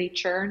that daily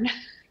churn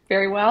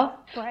very well.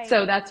 Right.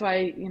 So that's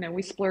why,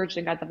 we splurged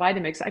and got the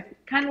Vitamix. I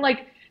kind of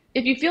like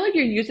if you feel like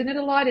you're using it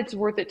a lot, it's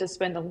worth it to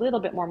spend a little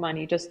bit more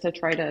money just to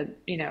try to,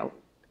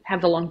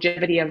 have the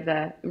longevity of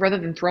the rather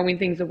than throwing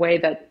things away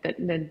that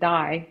then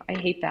die. I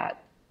hate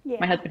that. My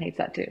Yeah. husband hates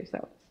that too.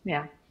 So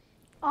yeah. So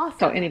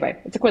Awesome.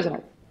 anyway, it's a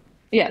Cuisinart.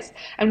 Yes.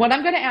 And what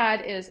I'm going to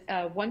add is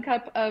 1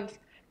 cup of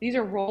these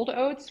are rolled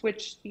oats,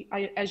 which,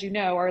 as you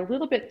know, are a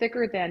little bit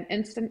thicker than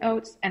instant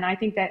oats. And I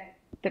think that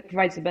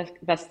provides the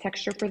best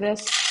texture for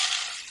this.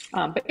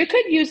 But you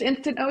could use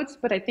instant oats,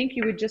 but I think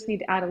you would just need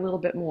to add a little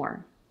bit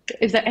more.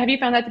 Have you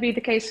found that to be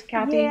the case,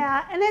 Kathy?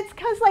 Yeah, and it's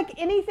because like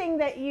anything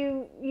that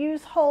you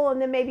use whole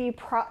and then maybe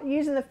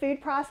use in the food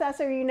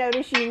processor, you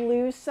notice you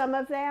lose some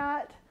of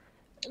that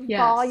Yes.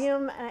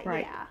 volume.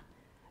 Right.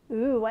 Yeah.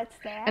 Ooh, what's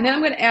And then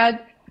I'm that? going to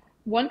add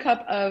 1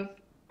 cup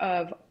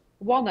of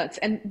walnuts,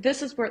 and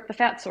this is where the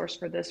fat source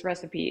for this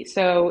recipe.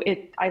 So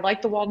I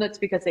like the walnuts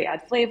because they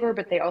add flavor,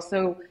 but they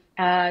also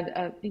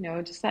add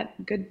just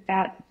that good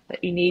fat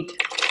that you need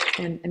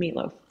in a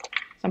meatloaf.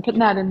 So I'm putting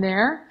that in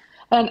there.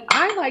 And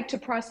I like to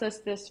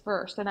process this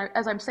first. And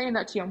as I'm saying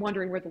that to you, I'm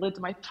wondering where the lid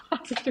to my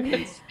processor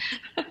is.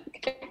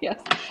 Okay. Yes.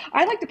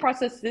 I like to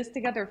process this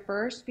together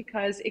first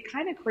because it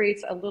kind of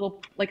creates a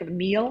little, like a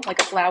meal,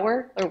 like a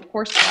flour, a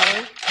coarse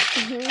flour.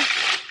 Hmm.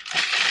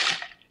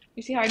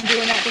 You see how I'm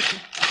doing that? Just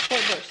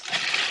full burst.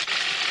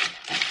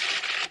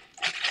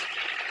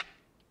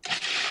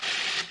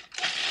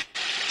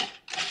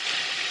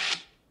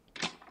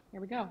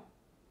 Here we go.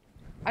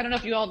 I don't know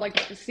if you all like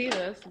to see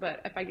this,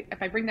 but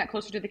if I bring that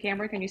closer to the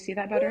camera, can you see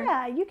that better?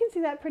 Yeah, you can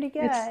see that pretty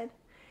It's good.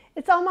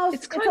 It's almost,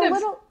 it's it's a kind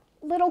of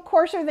little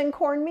coarser than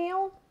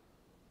cornmeal.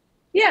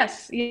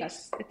 yes,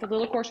 yes. It's a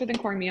little coarser than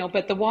cornmeal,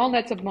 but the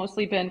walnuts have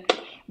mostly been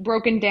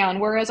broken down.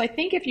 Whereas I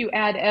think if you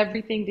add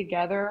everything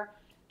together,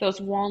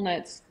 those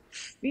walnuts,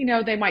 you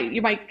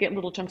might get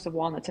little chunks of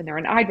walnuts in there,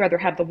 and I'd rather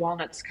have the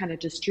walnuts kind of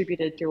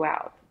distributed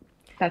throughout.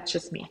 That's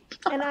just me.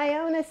 And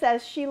Iona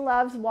says she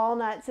loves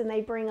walnuts and they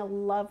bring a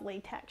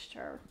lovely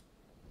texture.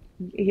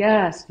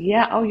 Yes,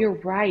 yeah. Oh, you're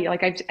right.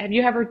 Like, have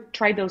you ever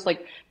tried those?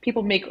 Like,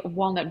 people make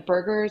walnut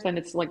burgers, and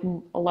it's like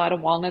a lot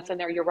of walnuts in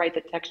there. You're right. The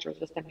texture is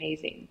just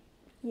amazing.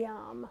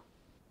 Yum.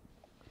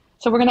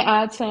 So we're going to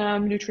add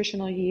some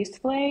nutritional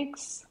yeast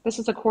flakes. This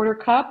is a quarter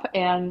cup,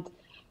 and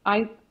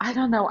I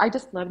don't know. I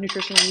just love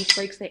nutritional yeast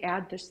flakes. They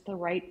add just the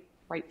right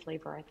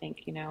flavor. I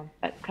think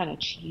that kind of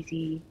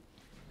cheesy.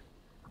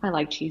 I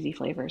like cheesy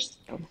flavors.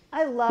 So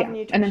I love yeah,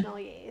 and then nutritional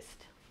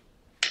yeast.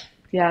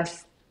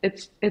 yes,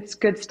 it's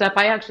good stuff.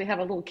 I actually have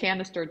a little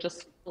canister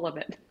just full of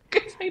it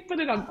because I put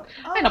it on.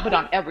 Oh, I oh, don't put it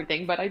on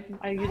everything, but I use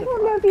I it a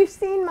don't know lot. if you've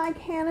seen my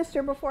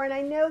canister before, and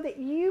I know that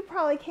you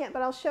probably can't,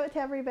 but I'll show it to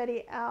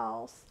everybody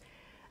else.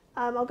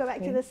 I'll go back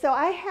to Okay. this. So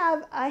I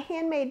have a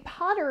handmade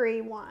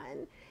pottery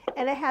one,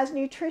 and it has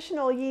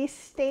nutritional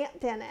yeast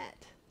stamped in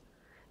it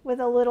with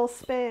a little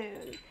spoon.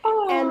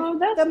 And Oh,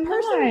 that's the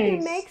person who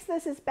nice. makes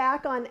this is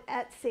back on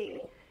Etsy.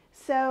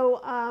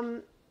 So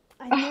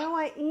I know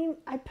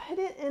I put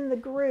it in the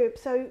group.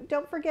 So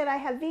don't forget, I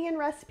have vegan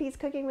recipes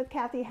cooking with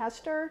Kathy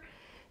Hester.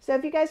 So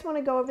if you guys want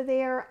to go over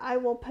there, I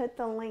will put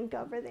the link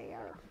over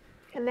there.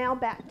 And now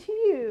back to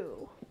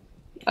you.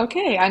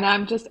 Okay, and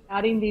I'm just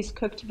adding these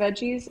cooked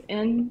veggies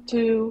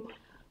into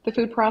the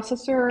food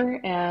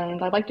processor,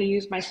 and I like to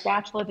use my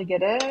spatula to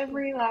get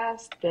every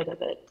last bit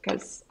of it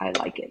because I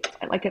like it.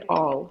 I like it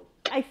all.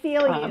 I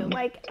feel you. Um,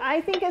 Like,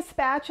 I think a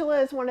spatula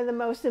is one of the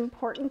most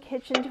important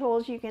kitchen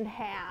tools you can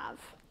have.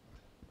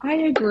 I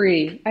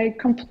agree. I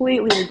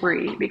completely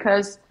agree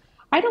because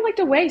I don't like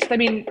to waste. I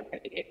mean,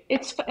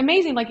 it's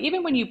amazing. Like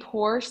even when you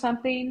pour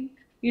something,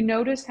 you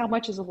notice how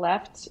much is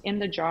left in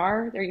the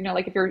jar. There,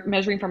 like if you're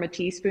measuring from a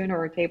teaspoon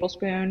or a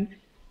tablespoon,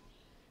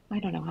 I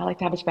don't know. I like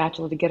to have a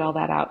spatula to get all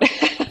that out.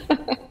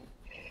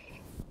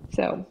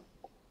 So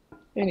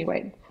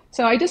anyway,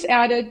 so I just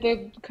added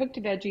the cooked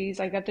veggies.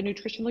 I got the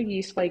nutritional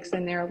yeast flakes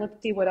in there.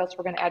 Let's see what else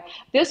we're going to add.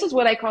 This is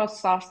what I call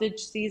sausage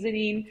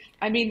seasoning.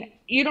 I mean,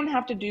 you don't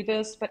have to do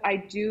this, but I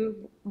do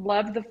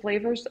love the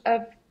flavors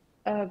of,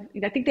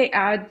 I think they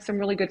add some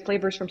really good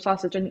flavors from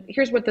sausage. And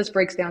here's what this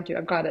breaks down to.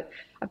 I've got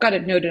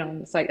it noted on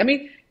the site. I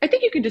mean, I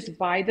think you can just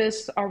buy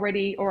this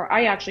already, or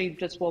I actually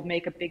just will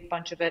make a big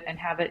bunch of it and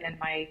have it in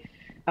my,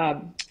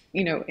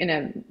 in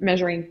a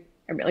measuring,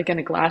 like in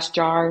a glass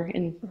jar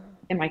in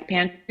my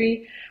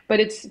pantry. But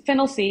it's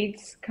fennel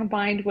seeds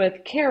combined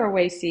with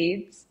caraway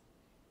seeds,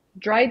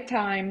 dried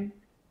thyme,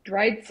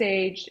 dried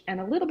sage,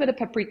 and a little bit of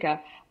paprika.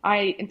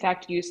 I, in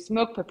fact, use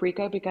smoked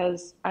paprika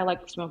because I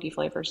like smoky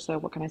flavors. So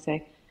what can I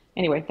say?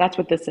 Anyway, that's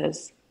what this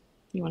is.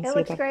 You want It to see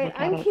looks great. look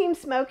at I'm it? Team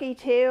Smoky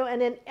too,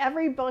 and in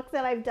every book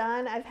that I've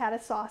done, I've had a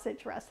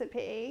sausage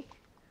recipe.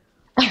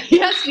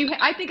 Yes,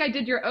 I think I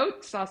did your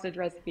oat sausage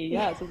recipe.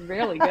 Yes, it's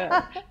really good.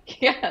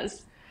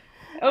 Yes,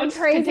 A oats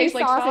can crazy taste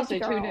like sausage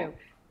sausage. Who girl. knew?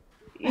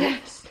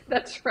 Yes,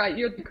 that's right.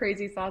 You're the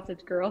crazy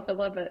sausage girl. I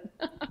love it.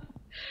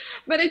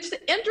 But it's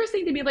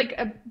interesting to me. Like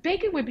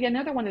bacon would be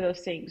another one of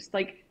those things.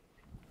 Like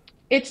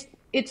it's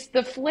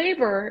the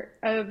flavor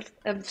of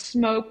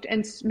smoked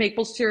and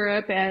maple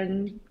syrup,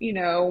 and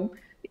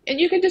and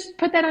you can just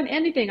put that on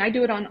anything. I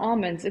do it on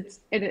almonds.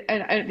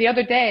 The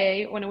other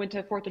day when I went to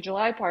a Fourth of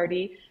July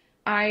party,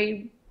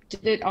 I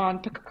did it on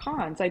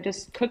pecans. I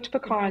just cooked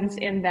pecans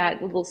in Mm.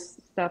 that little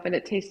stuff, and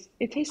it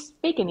tastes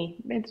bacony.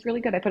 It's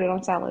really good. I put it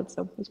on salad,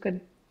 so it's good.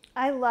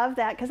 I love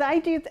that because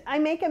I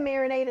make a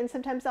marinade, and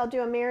sometimes I'll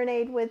do a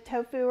marinade with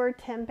tofu or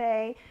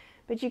tempeh.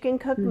 But you can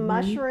cook Hmm.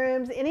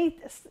 mushrooms,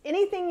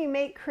 anything you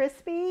make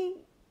crispy,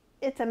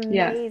 it's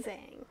Yes.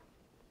 amazing.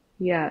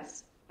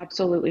 Yes,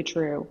 absolutely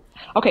true.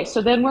 Okay,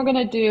 so then we're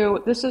gonna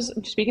do, this is,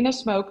 speaking of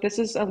smoke, this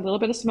is a little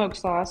bit of smoke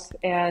sauce,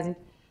 and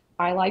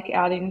I like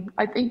adding,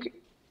 I think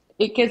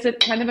it gives it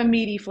kind of a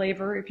meaty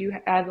flavor if you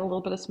add a little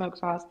bit of smoke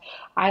sauce.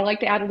 I like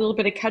to add a little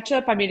bit of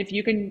ketchup. I mean, if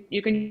you can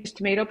use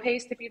tomato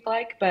paste if you'd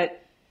like,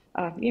 but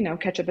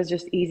ketchup is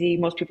just easy.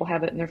 Most people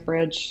have it in their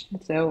fridge,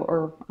 so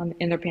or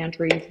in their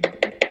pantries.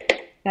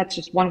 That's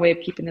just one way of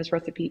keeping this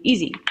recipe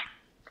easy.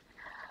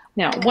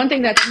 Now, I one like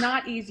thing that. that's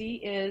not easy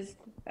is,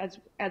 as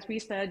we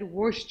said,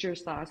 Worcestershire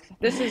sauce.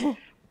 This is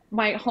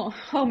my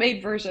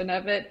homemade version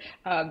of it.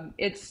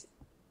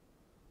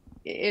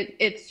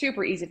 It's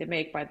super easy to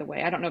make, by the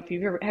way. I don't know if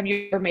you've ever have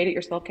you ever made it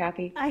yourself,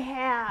 Kathy? I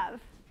have.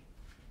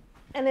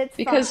 and it's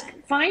Because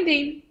fun.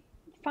 finding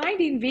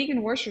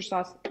vegan Worcestershire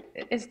sauce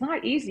is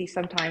not easy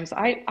sometimes.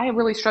 I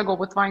really struggle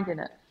with finding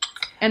it.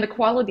 And the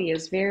quality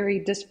is very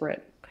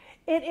disparate.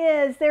 It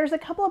is. There's a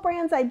couple of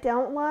brands I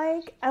don't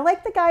like. I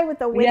like the guy with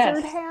the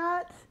wizard Yes.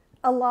 hat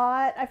a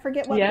lot. I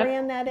forget what Yep.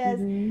 brand that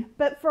is. Hmm.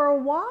 But for a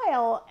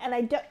while, and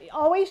I don't,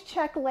 always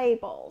check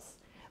labels.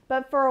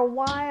 But for a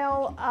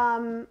while,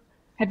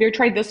 Have you ever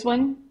tried this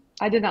one?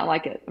 I did not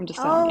like it. I'm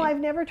just telling oh, you. I've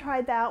never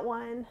tried that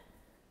one.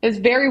 It's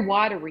very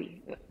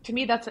watery. To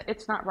me,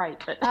 it's not right.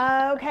 But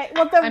Okay.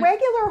 Well, the I'm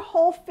regular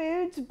Whole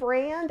Foods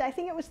brand, I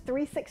think it was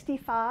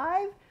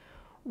 365,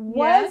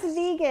 was yes.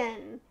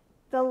 vegan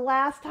the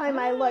last time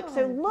I looked.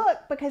 So Oh, look,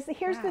 because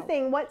here's the wow.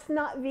 thing, what's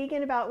not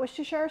vegan about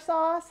Worcestershire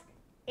sauce?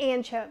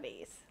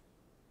 Anchovies.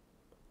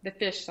 The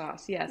fish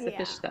sauce. Yes, the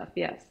fish Yeah. stuff.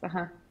 Yes.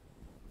 Uh-huh.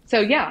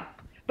 So yeah,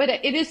 but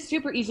it is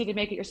super easy to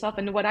make it yourself.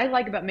 And what I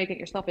like about making it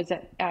yourself is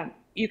that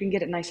you can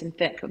get it nice and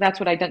thick. That's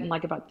what I didn't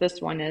like about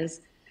this one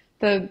is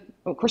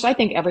of course, I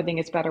think everything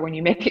is better when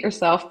you make it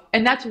yourself.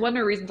 And that's one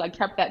of the reasons I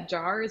kept that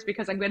jar is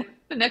because the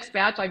next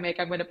batch I make,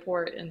 I'm going to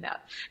pour it in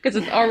that because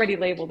it's already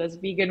labeled as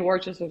vegan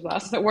Worcestershire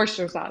sauce,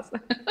 Worcestershire sauce.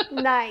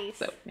 Nice.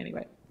 So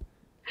anyway,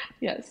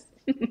 yes.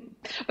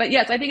 But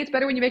yes, I think it's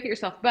better when you make it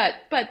yourself. But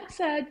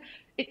said,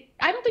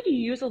 I don't think you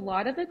use a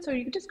lot of it, so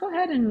you can just go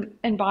ahead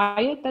and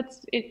buy it.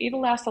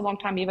 It'll last a long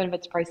time, even if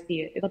it's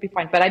pricey. It'll be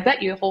fine. But I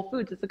bet you Whole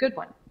Foods is a good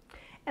one.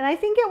 And I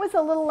think it was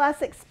a little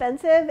less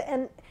expensive.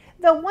 And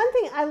the one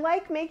thing I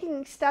like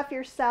making stuff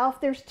yourself,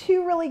 there's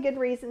two really good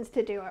reasons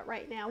to do it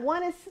right now.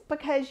 One is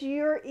because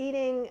you're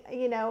eating,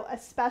 a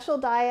special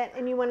diet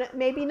and you want to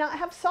maybe not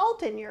have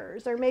salt in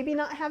yours or maybe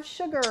not have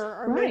sugar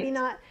or maybe Right.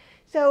 not.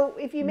 So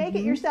if you make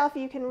it Hmm. yourself,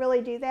 you can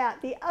really do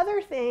that. The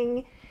other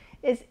thing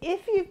is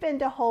if you've been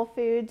to Whole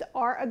Foods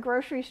or a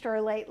grocery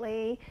store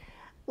lately,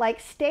 like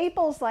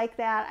staples like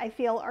that, I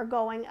feel are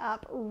going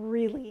up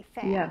really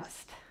Yes.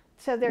 fast.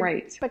 So they're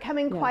Right.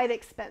 becoming Yes. quite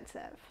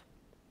expensive.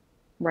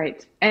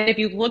 Right. And if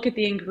you look at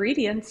the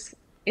ingredients,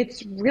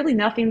 it's really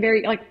nothing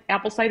very like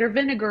apple cider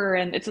vinegar,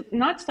 and it's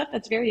not stuff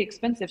that's very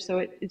expensive, so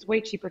it's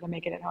way cheaper to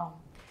make it at home.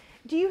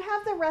 Do you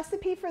have the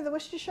recipe for the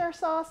Worcestershire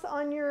sauce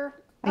on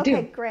your? I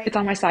Okay, do. It's great.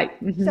 on my site.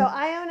 So Hmm.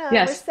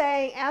 Iona was Yes.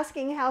 saying,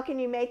 asking how can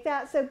you make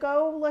that. So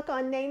go look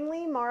on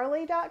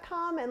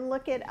namelymarley.com and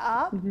look it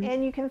up, Hmm.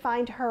 and you can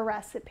find her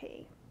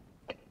recipe.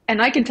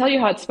 And I can tell you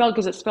how it's spelled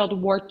because it's spelled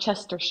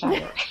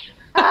Worcestershire.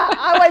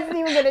 I wasn't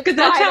even going to Because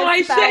that's try how to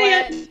I spell say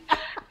it. it.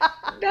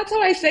 That's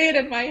how I say it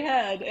in my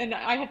head, and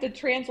I have to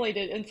translate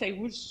it and say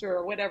Worcestershire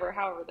or whatever.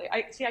 However they,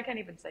 I see, I can't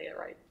even say it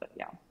right, but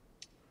yeah,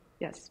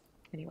 yes.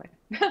 Anyway,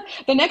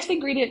 the next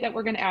ingredient that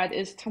we're going to add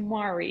is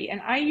tamari,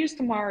 and I use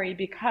tamari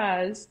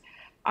because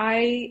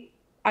I,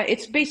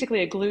 it's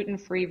basically a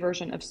gluten-free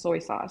version of soy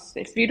sauce.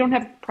 If you don't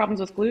have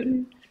problems with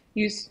gluten,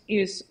 use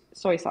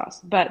soy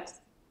sauce. But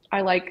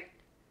I like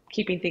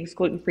keeping things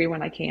gluten-free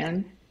when I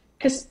can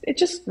because it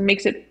just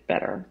makes it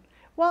better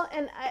Well,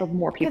 and for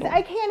more because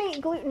I people. can't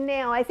eat gluten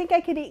now, I think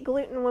I could eat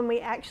gluten when we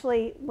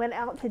actually went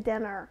out to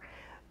dinner.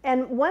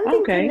 And one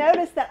thing to Okay.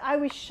 notice that I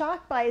was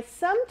shocked by is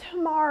some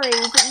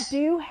tamaris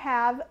do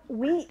have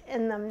wheat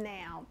in them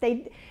now.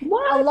 A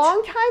What?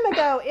 long time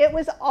ago, it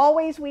was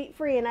always wheat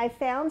free, and I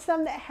found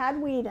some that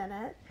had wheat in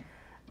it.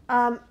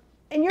 Um,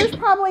 and yours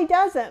probably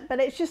doesn't, but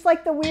it's just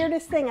like the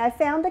weirdest thing. I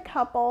found a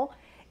couple,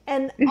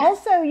 and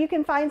also you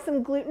can find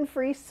some gluten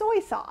free soy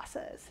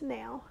sauces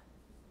now.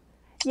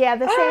 Yeah,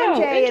 the Oh,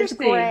 Sanjay is interesting.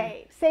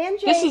 great.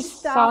 This Sanjay is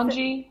stuff.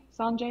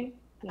 Sanjay?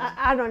 Yeah.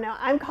 I don't know.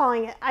 I'm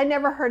calling it. I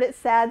never heard it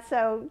said,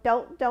 so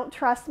don't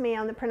trust me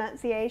on the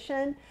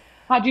pronunciation.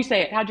 How'd you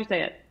say it? How'd you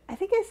say it? I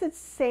think I said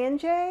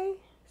Sanjay.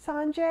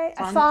 Sanjay.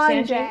 Sanjay?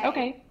 Sanjay.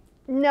 Okay.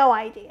 No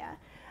idea.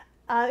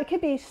 It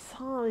could be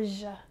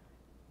Sanj.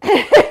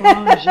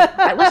 Sanj.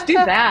 Let's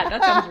do that.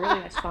 That sounds really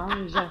nice.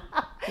 Sanj.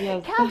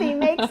 Yes. Kathy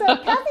makes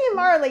up. Kathy and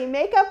Marley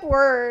make up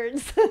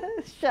words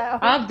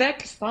show.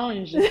 Avec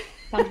Sanj.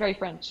 Sounds very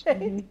French.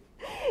 Hmm.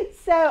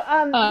 So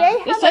they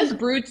This have says a.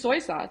 brewed soy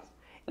sauce.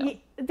 So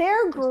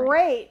They're interesting.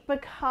 great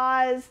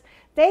because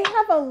they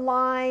have a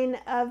line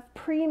of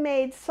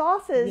pre-made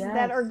sauces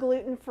that Yes. are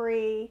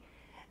gluten-free,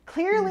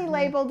 clearly Hmm.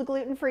 labeled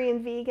gluten-free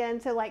and vegan.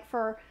 So like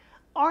for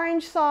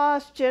orange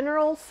sauce,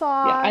 general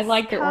Yeah, I sauce,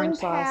 like the kung orange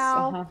sauce. pao,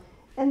 Uh-huh.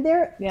 and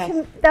they're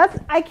Yes. that's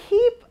I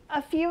keep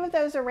a few of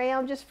those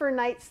around just for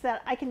nights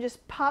that I can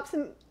just pop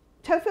some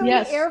tofu in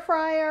the Yes. air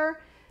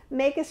fryer,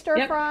 make a stir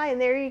Yep. fry, and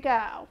there you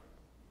go.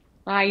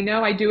 I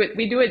know I do it.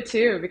 We do it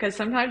too because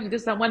sometimes you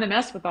just don't want to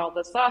mess with all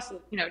the sauce.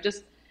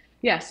 Just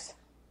yes,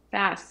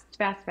 fast,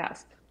 fast,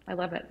 fast. I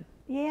love it.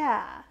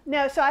 Yeah.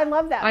 No, so I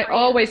love that I brand.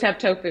 always have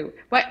tofu.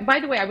 By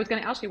the way, I was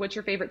going to ask you what's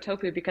your favorite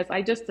tofu because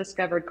I just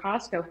discovered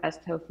Costco has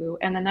tofu,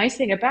 and the nice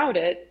thing about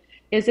it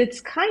is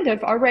it's kind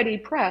of already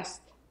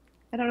pressed.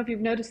 I don't know if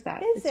you've noticed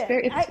that. Is it?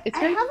 It's I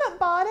very. haven't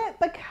bought it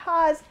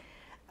because,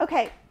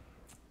 okay,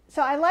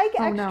 so I like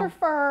Oh extra no.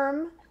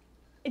 firm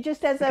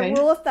just as a Okay.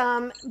 rule of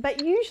thumb, but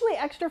usually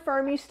extra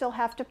firm you still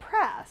have to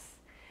press.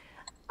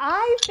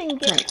 I've been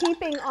Right.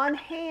 keeping on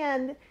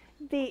hand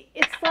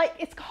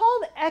it's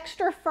called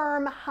extra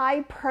firm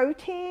high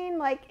protein.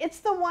 Like it's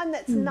the one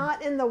that's Hmm.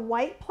 not in the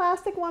white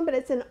plastic one, but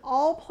it's in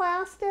all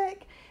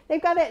plastic.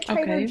 They've got it at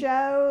Trader Okay.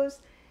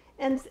 Joe's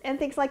and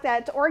things like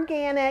that. It's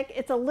organic.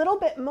 It's a little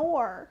bit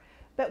more,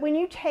 but when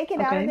you take it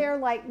out of Okay. there,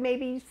 like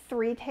maybe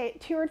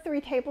 2 or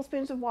 3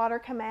 tablespoons of water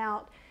come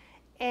out,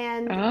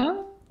 and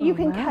Oh, you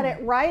can cut it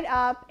wow. right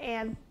up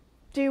and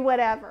do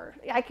whatever.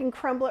 I can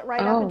crumble it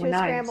right up Oh, into a nice.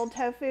 scrambled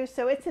tofu,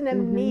 so it's an Mm-hmm.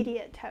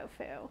 immediate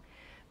tofu.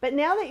 But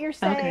now that you're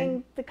Okay.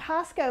 saying the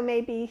Costco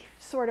may be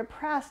sort of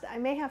pressed, I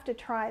may have to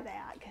try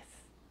that.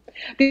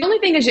 The only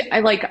thing is,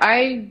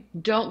 I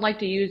don't like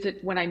to use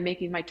it when I'm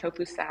making my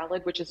tofu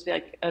salad, which is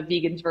like a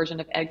vegan's version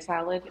of egg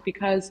salad,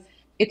 because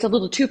it's a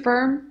little too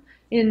firm.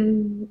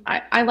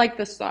 I like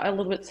this a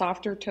little bit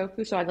softer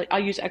tofu, so I'll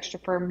use extra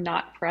firm,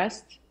 not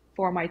pressed,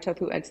 for my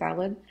tofu egg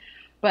salad.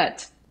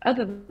 But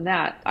other than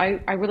that,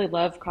 I really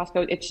love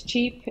Costco. It's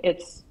cheap.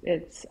 It's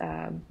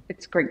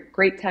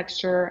great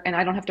texture, and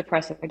I don't have to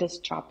press it. I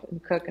just chop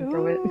and cook and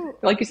throw it, Ooh,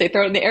 like you say,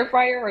 throw it in the air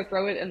fryer or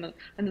throw it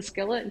in the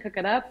skillet and cook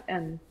it up,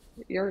 and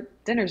your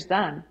dinner's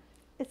done.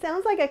 it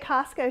sounds like a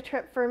Costco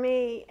trip for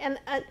me. And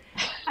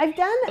I've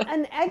done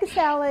an egg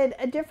salad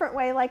a different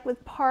way, like with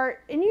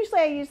and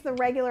usually I use the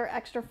regular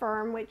extra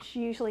firm, which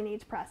usually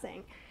needs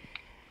pressing.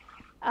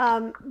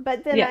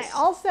 But then I Yes.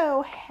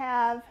 also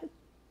have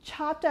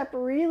chopped up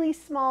really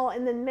small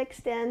and then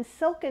mixed in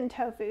silken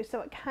tofu,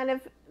 so it kind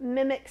of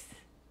mimics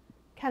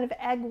kind of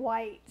egg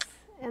whites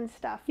and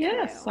stuff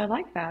Yes, too. I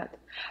like that.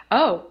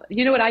 Oh,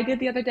 you know what I did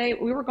the other day?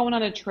 We were going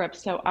on a trip,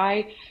 so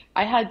I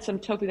had some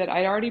tofu that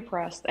I'd already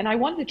pressed, and I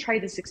wanted to try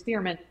this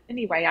experiment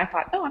anyway. I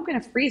thought, oh, I'm going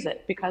to freeze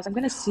it because I'm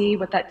going to see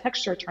what that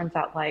texture turns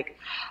out like.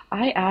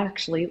 I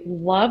actually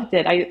loved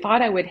it. I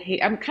thought I would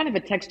hate. I'm kind of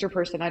a texture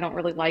person. I don't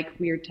really like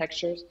weird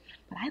textures,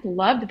 but I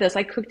loved this.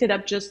 I cooked it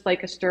up just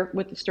like a stir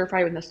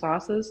fry with the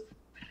sauces.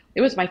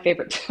 It was my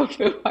favorite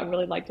tofu. I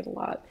really liked it a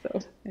lot. So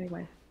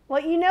anyway,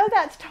 Well,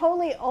 that's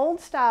totally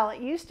old style.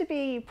 It used to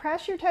be you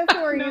press your tofu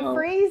or you no.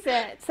 freeze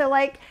it. So,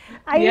 like,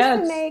 I used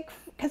to Yes. make,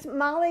 because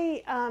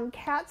Molly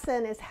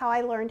Katzen is how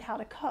I learned how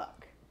to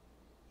cook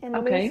in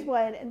Okay.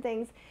 Moosewood and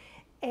things.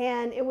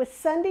 And it was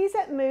Sundays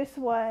at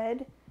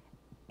Moosewood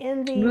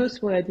in the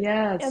Moosewood,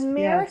 yes, yes.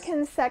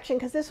 American section,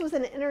 because this was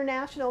an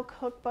international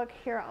cookbook.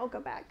 Here, I'll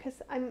go back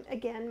because I'm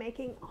again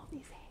making all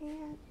these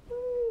hand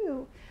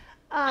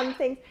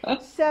things.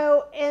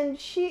 So, and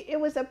it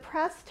was a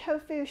pressed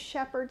tofu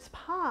shepherd's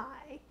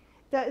pie.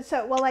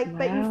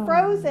 But you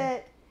froze Wow.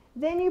 it,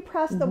 then you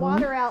pressed the Hmm.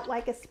 water out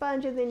like a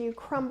sponge, and then you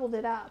crumbled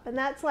it up, and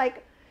that's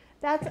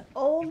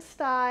old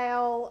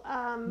style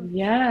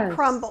Yes,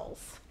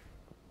 crumbles.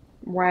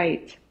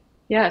 right.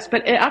 Yes,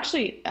 but it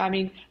actually, I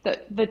mean,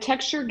 the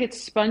texture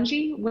gets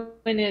spongy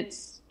when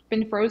it's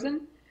been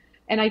frozen,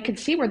 and I could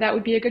see where that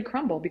would be a good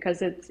crumble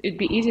because it'd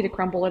be easy to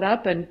crumble it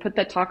up and put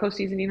that taco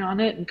seasoning on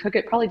it and cook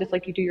it probably just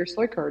like you do your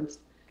soy curds.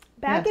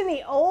 Back in Yes,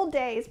 the old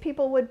days,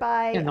 people would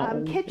buy in the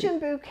old days. kitchen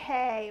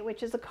bouquet,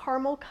 which is a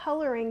caramel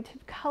coloring to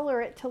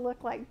color it to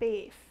look like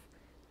beef.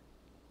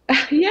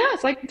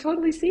 Yes, I can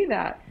totally see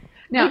that.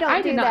 We Now,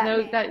 I don't did do not that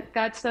know now. that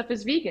that stuff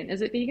is vegan.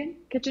 Is it vegan?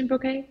 Kitchen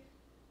bouquet?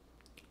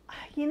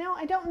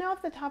 I don't know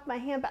off the top of my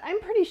hand, but I'm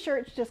pretty sure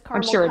it's just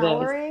I'm caramel sure it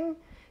is. coloring.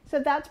 So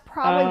that's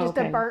probably Oh, just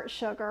a okay. burnt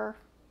sugar.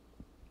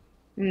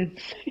 Mm.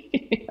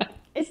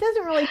 It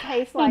doesn't really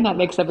taste And like that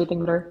makes much. everything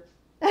better.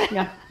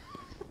 Yeah,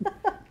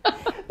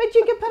 But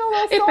you can put a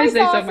little if I soy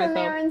say so sauce in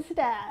there myself.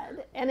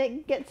 instead, and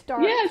it gets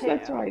dark Yes,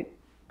 that's too. right.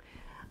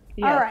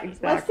 All Yes, right,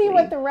 let's see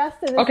what exactly. the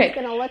rest of this is Okay,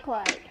 going to look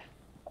like.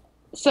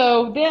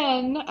 so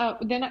then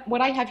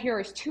what I have here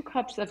is 2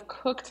 cups of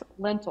cooked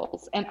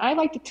lentils, and I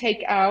like to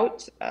take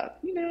out,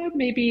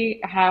 maybe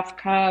a half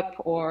cup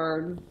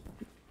or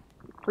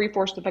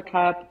 3/4 of a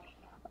cup,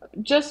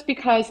 just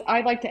because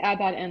I like to add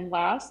that in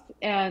last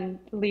and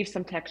leave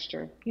some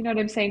texture. You know what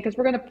I'm saying? Because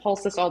we're going to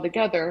pulse this all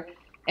together,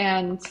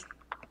 and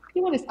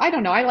you want to, I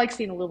don't know, I like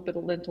seeing a little bit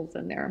of lentils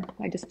in there.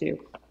 I just do.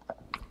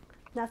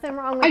 Nothing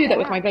wrong I with do that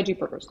with that. my veggie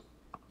burgers.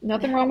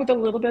 Nothing wrong with a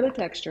little bit of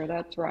texture.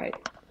 That's right.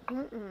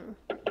 Mm-mm.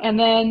 And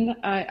then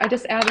I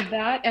just added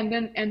that, and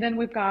then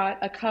we've got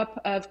a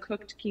cup of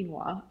cooked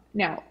quinoa.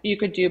 Now you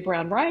could do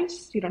brown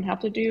rice. You don't have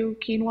to do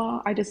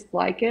quinoa. I just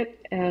like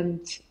it,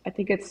 and I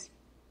think it's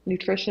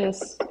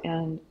nutritious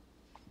and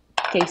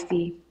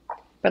tasty.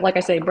 But like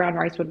I say, brown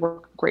rice would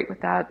work great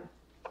with that.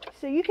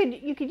 So you could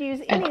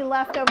use And any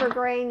leftover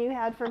grain you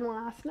had from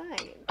last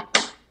night.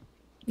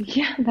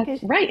 yeah, that's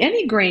 'Cause- right.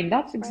 Any grain.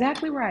 That's right.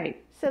 exactly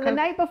right. So the Okay.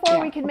 night before,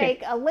 Yeah. we could Okay.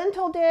 make a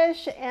lentil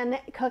dish and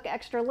cook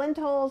extra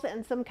lentils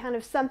and some kind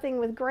of something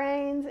with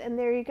grains, and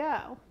there you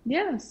go.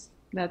 Yes,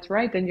 that's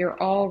right. Then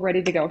you're all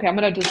ready to go. Okay, I'm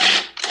gonna just.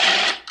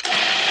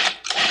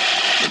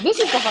 This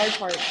is the hard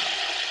part.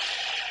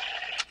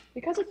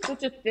 Because it's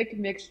such a thick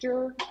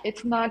mixture,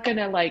 it's not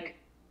gonna like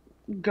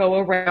go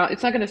around.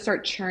 It's not gonna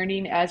start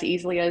churning as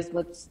easily as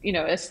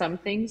as some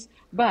things.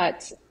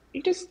 But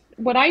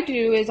what I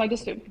do is I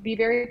just be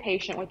very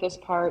patient with this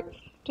part.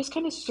 Just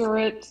kind of stir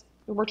it.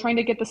 We're trying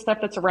to get the stuff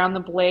that's around the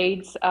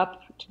blades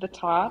up to the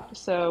top.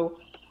 So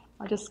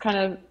I just kind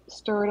of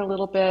stir it a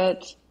little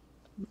bit,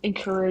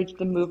 encourage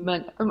the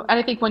movement. And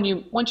I think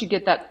once you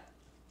get that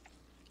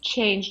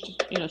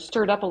changed,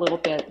 stirred up a little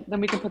bit, then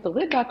we can put the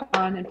lid back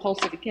on and pulse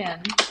it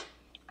again.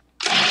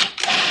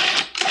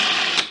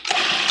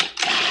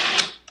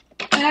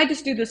 And I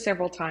just do this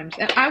several times.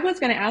 And I was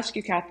going to ask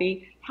you,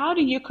 Kathy, how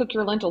do you cook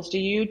your lentils? Do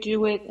you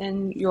do it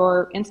in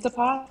your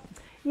Instapot?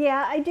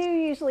 Yeah, I do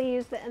usually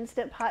use the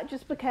Instant Pot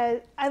just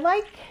because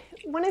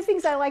one of the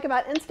things I like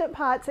about Instant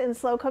Pots and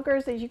slow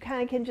cookers is you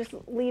kind of can just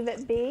leave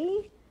it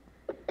be.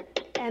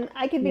 And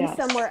I could be Yes.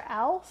 somewhere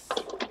else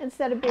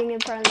instead of being in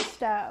front of the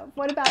stove.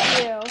 What about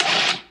you?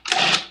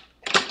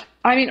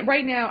 I mean,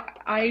 right now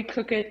I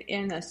cook it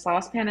in a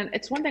saucepan, and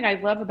it's one thing I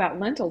love about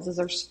lentils is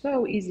they're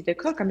so easy to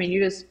cook. I mean,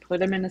 you just put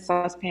them in a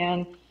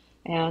saucepan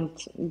and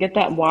get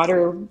that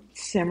water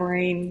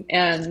simmering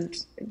and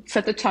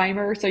set the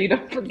timer so you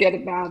don't forget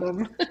about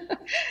them.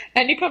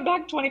 And you come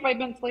back 25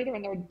 minutes later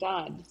and they're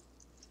done.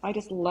 I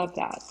just love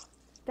that.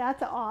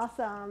 That's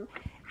awesome.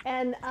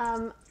 And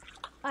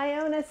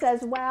Iona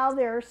says, wow,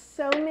 there are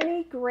so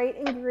many great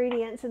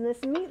ingredients in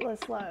this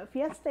meatless loaf.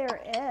 Yes,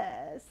 there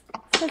is.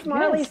 Because Yes,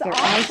 Marley's there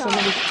are so many.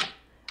 awesome,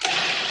 which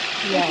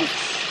is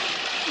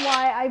Yes.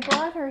 why I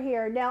brought her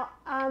here. Now,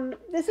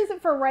 this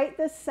isn't for right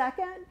this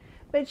second,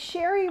 but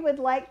Sherry would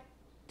like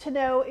to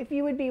know if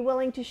you would be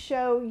willing to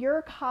show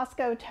your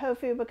Costco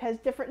tofu because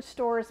different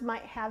stores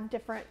might have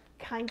different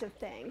kinds of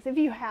things, if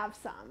you have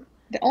some.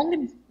 The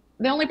only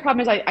the only problem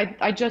is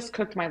I just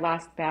cooked my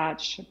last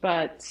batch,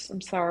 but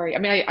I'm sorry. I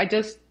mean,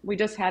 we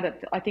just had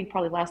it, I think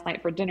probably last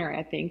night for dinner,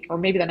 I think, or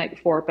maybe the night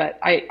before, but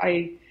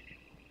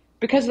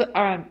because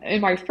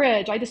in my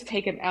fridge, I just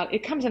take it out. It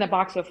comes in a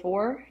box of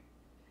four,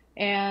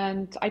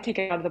 and I take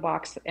it out of the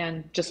box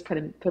and just put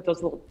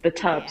the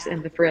tubs Yeah.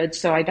 in the fridge,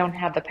 so I don't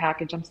have the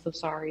package. I'm so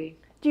sorry.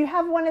 Do you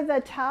have one of the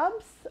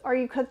tubs or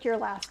you cooked your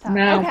last tub?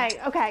 No. Okay,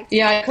 okay.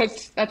 Yeah, I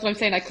cooked. That's what I'm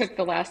saying. I cooked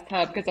the last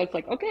tub because I was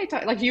like, okay,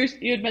 like you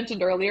had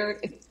mentioned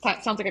earlier,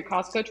 sounds like a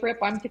Costco trip.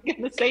 I'm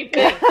thinking the same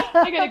thing.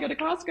 I gotta go to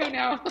Costco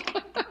now.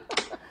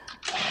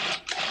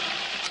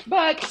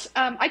 But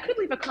I could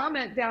leave a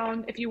comment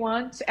down if you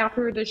want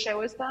after the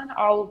show is done.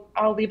 I'll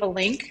leave a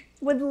link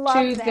Would to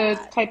love the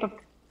that. type of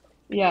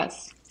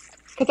yes,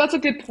 because that's a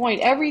good point.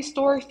 Every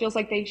store feels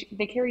like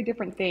they carry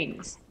different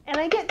things. And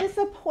I get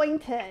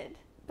disappointed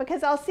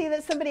because I'll see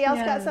that somebody else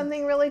got Yes.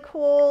 something really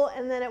cool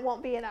and then it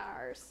won't be in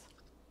ours.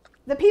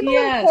 The people in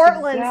Yes,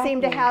 Portland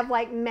seem to exactly. have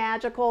like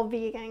magical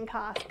vegan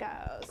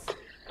Costco's.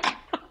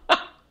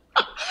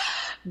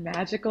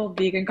 Magical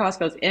vegan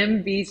Costco's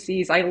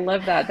MVCs. I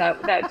love that.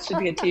 That should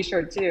be a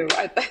t-shirt too.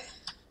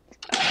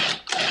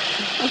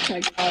 Oh my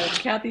God,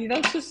 Kathy,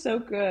 that's just so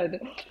good.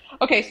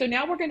 Okay, so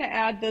now we're going to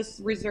add this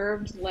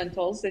reserved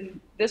lentils, and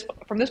this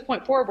from this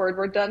point forward,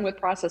 we're done with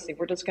processing.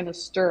 We're just going to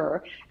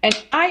stir, and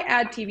I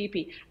add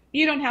TVP.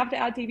 You don't have to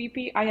add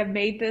TVP. I have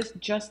made this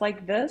just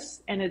like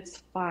this, and it's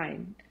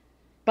fine.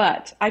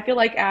 But I feel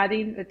like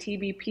adding the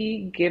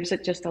TVP gives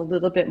it just a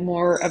little bit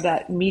more of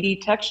that meaty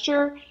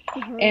texture,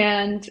 Hmm.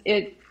 and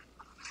it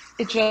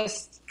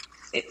just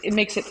it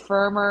makes it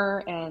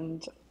firmer,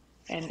 and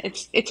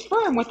it's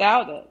firm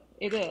without it.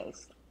 It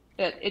is.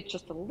 It's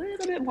just a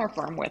little bit more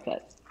firm with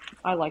it.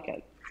 I like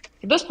it.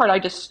 This part I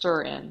just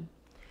stir in.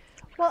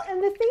 Well,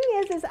 and the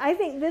thing is I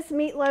think this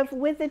meatloaf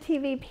with the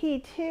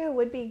TVP too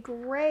would be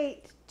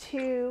great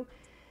to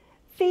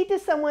feed to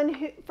someone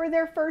who for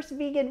their first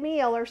vegan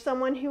meal or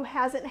someone who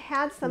hasn't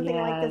had something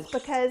like this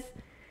Yes. because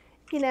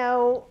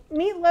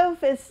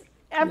meatloaf is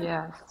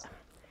Yes.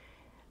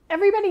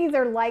 everybody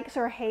either likes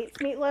or hates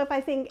meatloaf.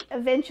 I think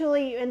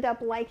eventually you end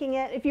up liking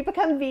it. If you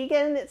become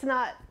vegan, it's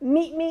not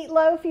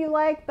meatloaf you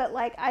like, but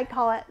like I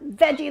call it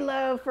veggie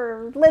loaf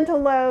or lentil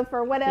loaf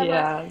or whatever.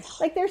 Yes.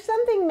 Like there's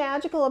something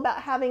magical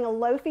about having a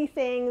loafy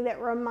thing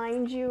that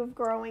reminds you of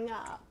growing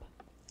up.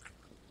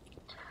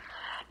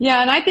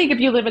 Yeah, and I think if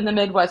you live in the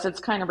Midwest, it's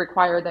kind of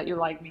required that you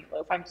like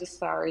meatloaf. I'm just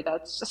sorry.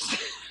 That's just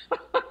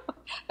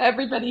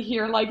everybody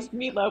here likes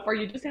meatloaf, or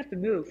you just have to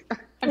move.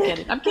 I'm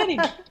kidding. I'm kidding.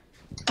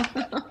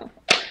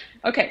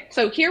 Okay,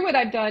 so here what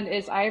I've done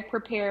is I've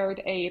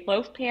prepared a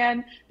loaf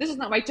pan. This is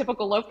not my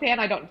typical loaf pan.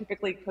 I don't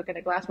typically cook in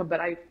a glass one, but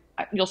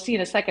you'll see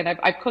in a second.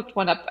 I've cooked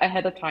one up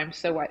ahead of time,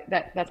 so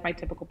that's my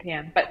typical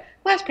pan. But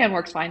glass pan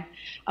works fine.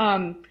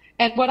 And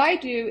what I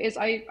do is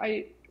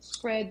I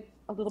spread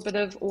a little bit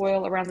of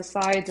oil around the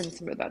sides, and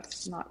some of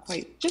that's not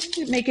quite, just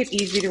to make it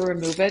easy to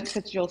remove it,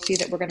 because you'll see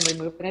that we're going to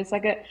remove it in a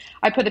second.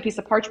 I put a piece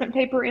of parchment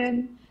paper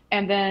in,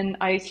 and then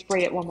I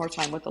spray it one more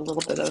time with a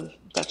little bit of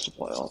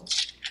vegetable oil.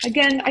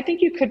 Again, I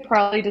think you could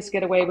probably just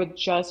get away with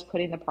just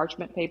putting the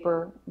parchment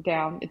paper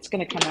down. It's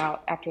going to come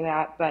out after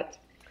that, but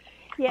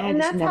Yeah, I and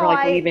just that's never how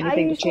like to I, leave I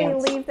anything to usually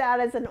chance. leave that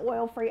as an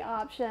oil-free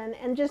option.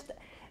 And just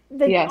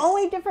the Yes.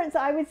 only difference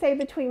I would say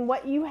between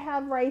what you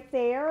have right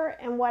there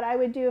and what I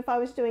would do if I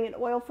was doing it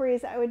oil-free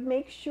is I would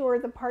make sure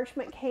the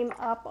parchment came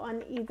up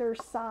on either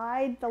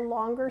side, the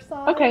longer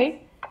sides.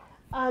 Okay.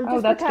 Oh,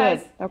 Just that's because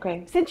good.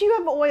 Okay. since you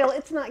have oil,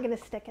 it's not going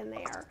to stick in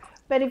there.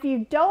 But if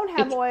you don't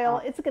have It's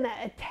oil, it's going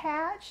to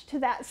attach to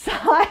that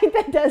side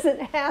that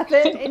doesn't have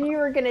it, and you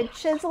are going to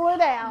chisel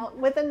it out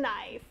with a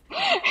knife.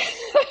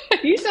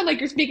 You sound like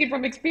you're speaking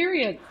from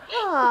experience.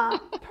 Huh,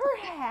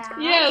 perhaps.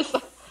 Yes.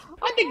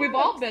 I think we've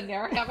all Perhaps. been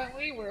there, haven't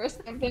we? Where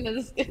something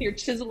is you're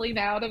chiseling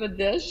out of a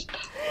dish.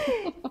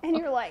 And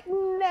you're like,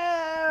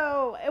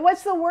 no. And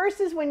what's the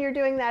worst is when you're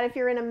doing that if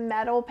you're in a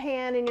metal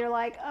pan and you're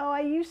like, oh,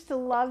 I used to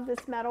love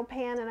this metal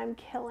pan and I'm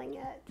killing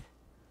it.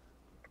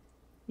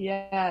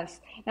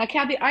 Yes. Now,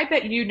 Kathy, I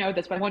bet you know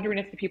this, but I'm wondering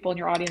if the people in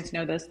your audience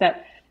know this,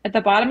 that at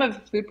the bottom of a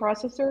food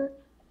processor,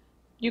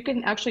 you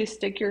can actually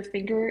stick your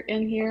finger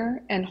in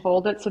here and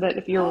hold it so that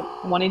if you're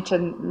wanting to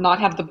not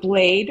have the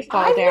blade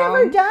fall I've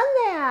never down, done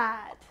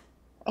that.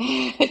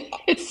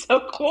 it's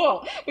so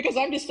cool because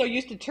I'm just so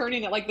used to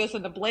turning it like this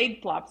and the blade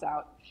flops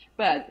out.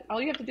 But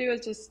all you have to do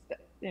is just,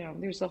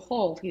 there's a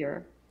hole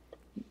here.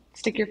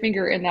 Stick your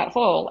finger in that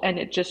hole and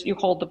you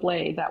hold the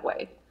blade that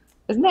way.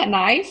 Isn't that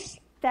nice?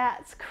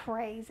 That's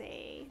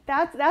crazy.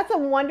 That's a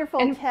wonderful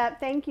And tip.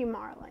 Thank you,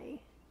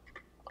 Marley.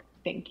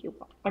 thank you.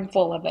 I'm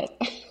full of it.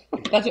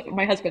 That's what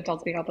my husband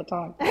tells me all the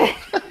time.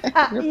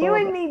 You're You full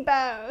of and it. me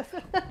both.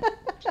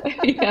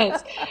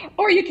 Yes.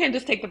 Or you can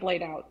just take the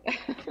blade out.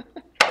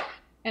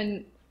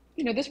 And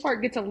this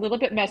part gets a little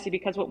bit messy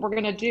because what we're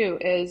going to do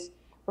is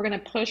we're going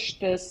to push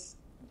this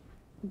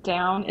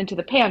down into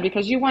the pan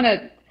because you want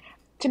to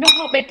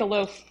help make the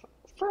loaf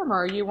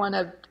firmer, you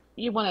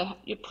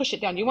push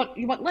it down. You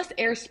want less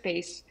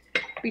airspace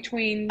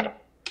between,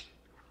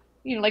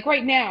 like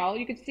right now,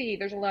 you can see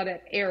there's a lot of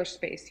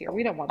airspace here.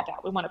 We don't want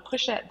that. We want to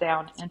push that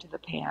down into the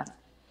pan.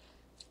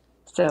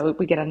 So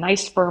we get a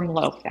nice firm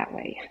loaf that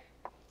way.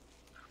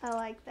 I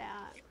like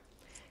that.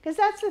 Because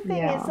that's the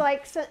thing, it's Yeah.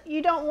 like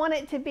you don't want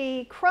it to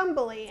be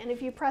crumbly, and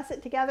if you press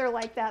it together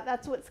like that,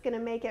 that's what's going to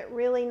make it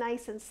really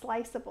nice and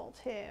sliceable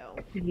too.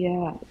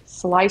 Yeah,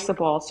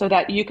 sliceable so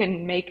that you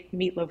can make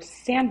meatloaf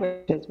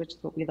sandwiches, which is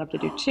what we love to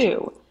do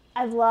too.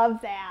 I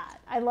love that.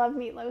 I love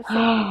meatloaf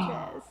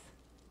sandwiches.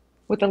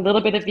 With a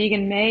little bit of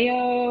vegan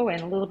mayo and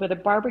a little bit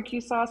of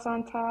barbecue sauce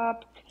on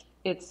top.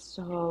 It's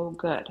so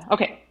good.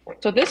 Okay,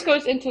 so this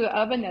goes into the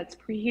oven that's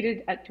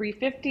preheated at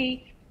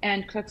 350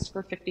 and cooks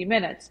for 50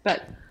 minutes.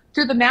 But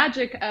through the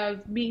magic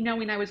of me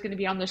knowing I was going to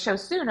be on the show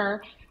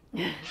sooner,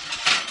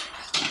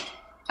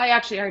 I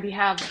actually already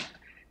have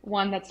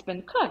one that's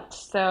been cooked.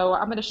 So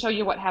I'm going to show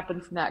you what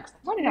happens next. I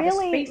wanted to have a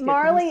Really, space here. Can you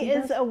Marley see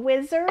is this? a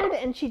wizard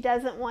and she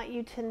doesn't want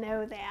you to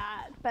know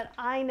that. But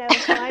I know,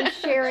 so I'm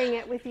sharing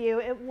it with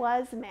you. It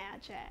was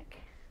magic.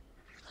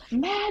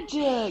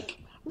 Magic!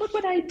 Look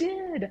what I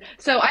did.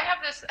 So I have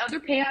this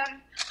other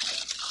pan.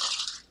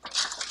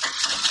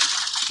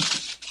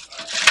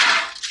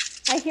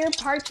 I hear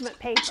parchment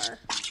paper.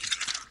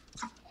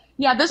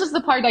 Yeah, this is the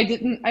part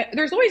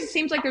there's always, it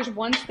seems like there's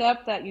one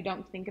step that you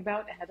don't think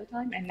about ahead of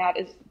time, and that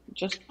is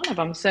just one of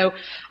them. So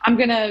I'm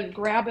gonna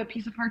grab a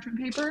piece of parchment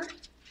paper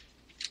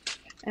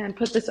and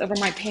put this over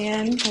my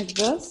pan like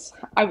this.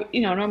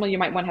 Normally you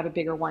might want to have a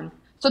bigger one.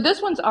 So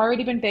this one's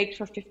already been baked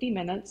for 50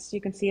 minutes.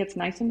 You can see it's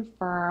nice and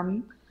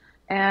firm.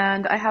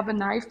 And I have a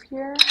knife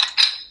here,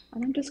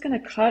 and I'm just gonna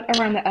cut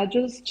around the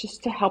edges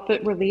just to help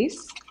it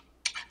release.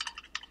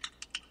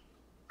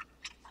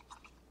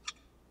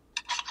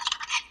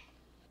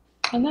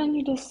 And then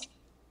you just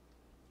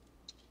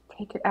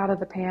take it out of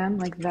the pan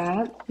like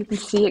that. You can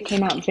see it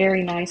came out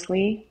very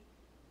nicely.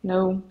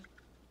 No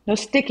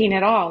sticking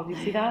at all. Do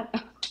you see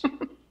that?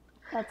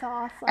 That's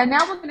awesome. And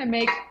now we're going to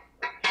make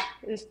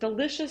this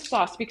delicious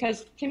sauce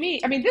because to me,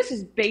 I mean, this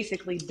is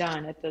basically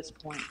done at this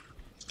point.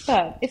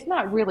 But it's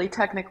not really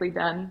technically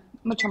done.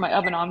 I'm going to turn my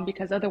oven on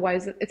because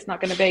otherwise it's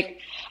not going to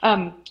bake.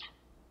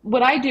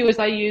 What I do is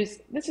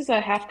this is a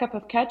half cup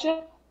of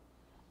ketchup.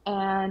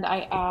 And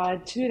I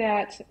add to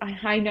that,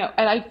 I know,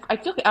 and I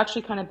feel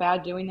actually kind of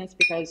bad doing this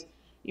because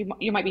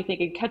you might be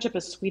thinking ketchup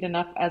is sweet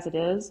enough as it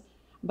is,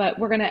 but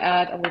we're going to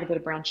add a little bit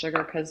of brown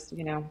sugar because,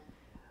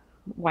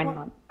 why Well,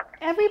 not?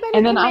 everybody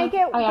And can then make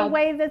it I the add,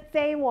 way that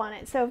they want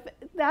it. So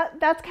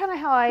that's kind of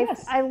how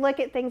yes, I look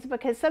at things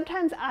because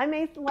sometimes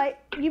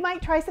you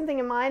might try something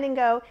in mine and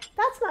go,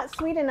 that's not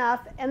sweet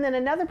enough. And then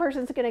another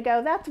person's going to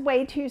go, that's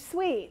way too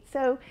sweet.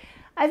 So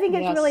I think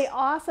it's really yes,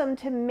 awesome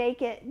to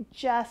make it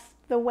just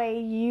the way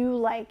you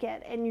like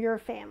it and your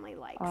family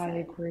likes I it.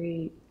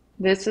 agree.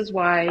 This is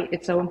why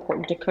it's so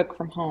important to cook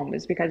from home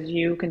is because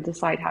you can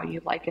decide how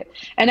you like it.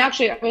 And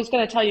actually, I was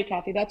going to tell you,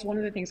 Kathy, that's one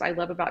of the things I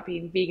love about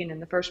being vegan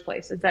in the first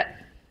place is that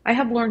I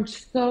have learned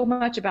so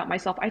much about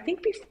myself. I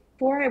think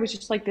before I was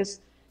just like this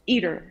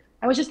eater.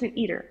 I was just an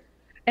eater.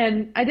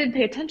 And I didn't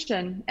pay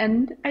attention.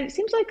 And it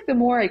seems like the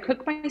more I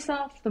cook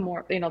myself, the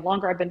more,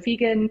 longer I've been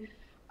vegan,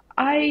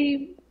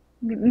 I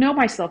know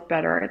myself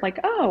better. Like,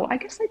 oh, I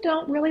guess I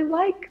don't really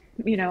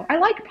I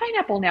like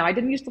pineapple now. I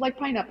didn't used to like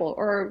pineapple,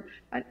 or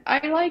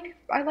I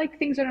like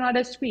things that are not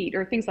as sweet,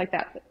 or things like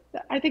that.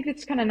 I think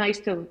it's kind of nice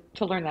to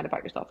learn that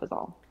about yourself, is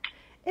all.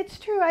 It's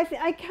true. I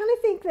kind of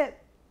think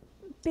that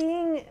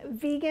being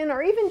vegan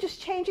or even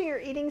just changing your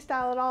eating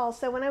style at all.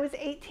 So when I was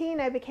 18,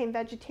 I became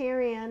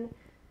vegetarian.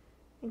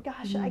 And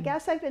gosh, I Mm.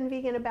 guess I've been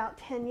vegan about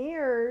 10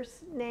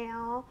 years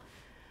now.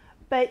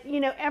 But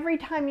every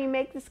time you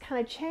make this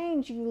kind of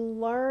change, you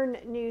learn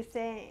new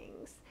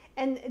things.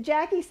 And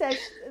Jackie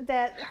says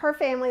that her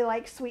family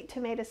likes sweet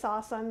tomato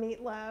sauce on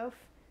meatloaf.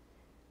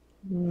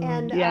 Mm,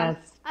 And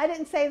yes. I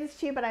didn't say this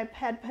to you, but I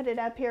had put it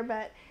up here.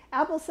 But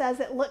Apple says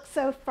it looks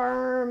so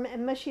firm,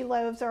 and mushy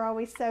loaves are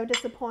always so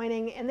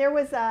disappointing. And there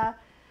was a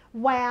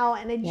wow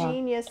and a Yeah.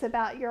 genius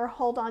about your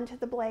hold on to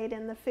the blade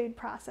in the food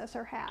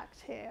processor hack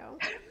too.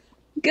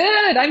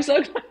 Good. I'm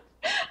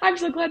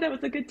so glad that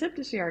was a good tip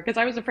to share because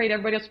I was afraid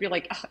everybody else would be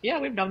like, "Ugh, yeah,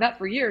 we've known that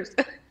for years."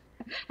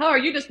 How are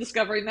you just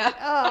discovering that?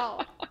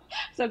 Oh,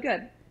 So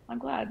good. I'm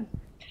glad.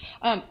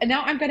 And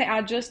now I'm going to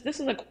add just this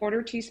is a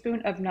quarter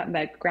teaspoon of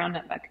nutmeg, ground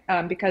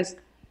nutmeg, because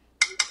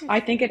I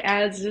think it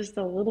adds just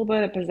a little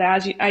bit of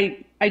pizzazz.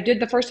 I did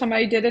the first time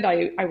I did it,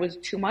 I was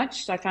too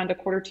much, so I found a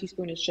quarter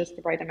teaspoon is just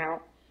the right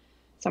amount.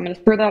 So I'm going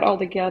to stir that all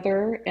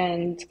together,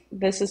 and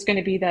this is going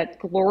to be that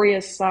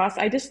glorious sauce.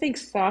 I just think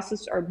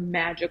sauces are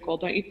magical,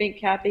 don't you think,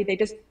 Kathy? They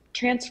just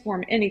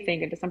transform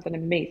anything into something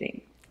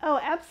amazing. oh,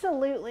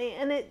 absolutely.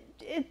 And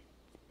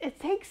it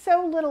takes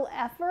so little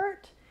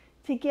effort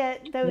to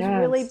get those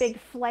really Yes. big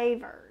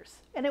flavors.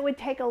 And it would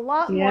take a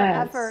lot more Yes.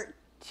 effort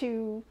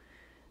to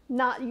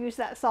not use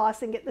that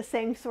sauce and get the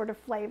same sort of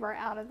flavor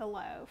out of the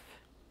loaf.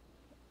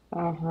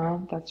 Uh-huh,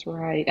 that's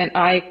right. And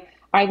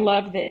I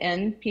love the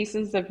end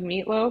pieces of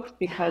meatloaf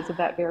because of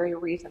that very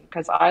reason.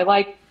 Because I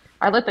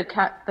let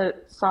the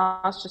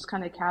sauce just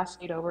kind of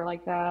cascade over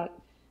like that,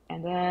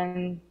 and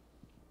then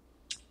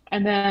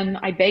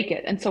I bake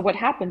it. And so what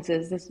happens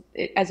is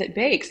as it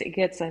bakes, it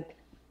gets a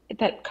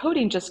that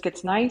coating just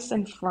gets nice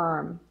and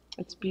firm.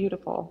 It's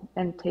beautiful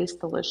and tastes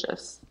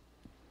delicious.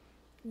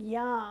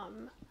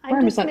 Yum. I'm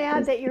Firm is just not,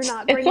 mad that you're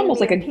not it's bringing almost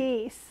me like a a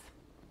piece.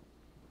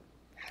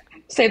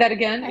 say that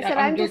again. I said I'm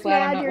I'm real just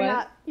glad I'm mad not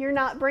what? you're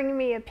not bringing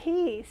me a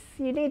piece.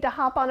 You need to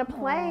hop on a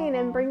plane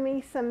and Oh. bring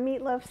me some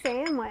meatloaf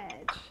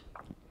sandwich.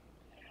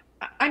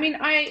 I mean,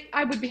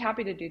 I would be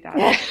happy to do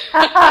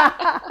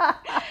that.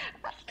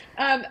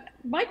 Um,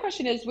 my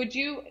question is,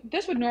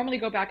 this would normally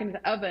go back into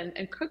the oven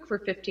and cook for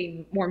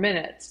 15 more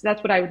minutes.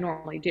 That's what I would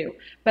normally do.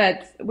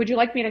 But would you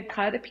like me to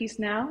cut a piece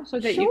now so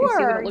that you can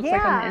see what Sure, it looks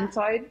like on the yeah.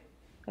 inside?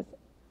 'Cause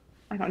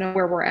I don't know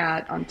where we're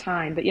at on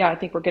time, but yeah, I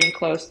think we're getting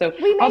close. So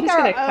We I'll make just our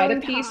get a cut a own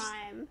piece.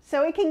 time.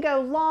 So it can go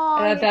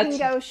long, it can That's,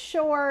 go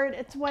short.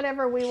 It's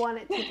whatever we want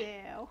it to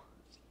do.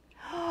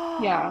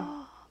 yeah,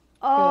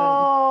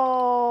 good.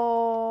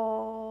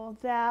 Oh,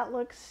 that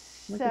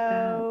looks Look at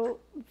that. so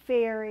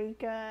very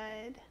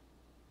good.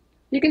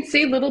 You can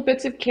see little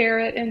bits of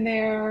carrot in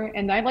there,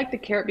 and I like the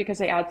carrot because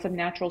they add some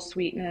natural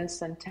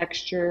sweetness and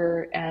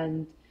texture,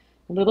 and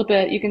a little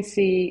bit you can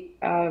see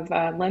of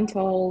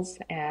lentils,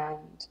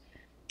 and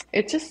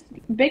it just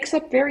bakes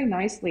up very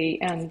nicely.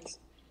 And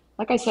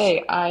like I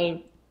say,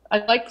 I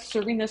like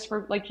serving this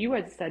for, like you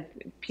had said,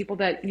 people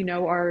that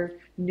are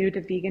new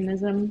to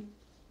veganism.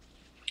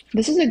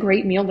 This is a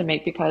great meal to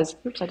make because,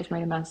 oops, I just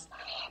made a mess.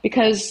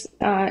 Because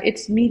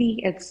it's meaty,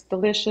 it's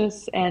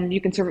delicious, and you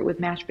can serve it with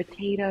mashed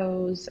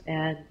potatoes,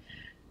 and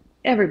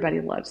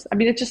everybody loves. I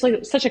mean, it's just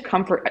like such a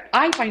comfort.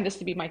 I find this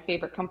to be my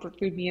favorite comfort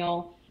food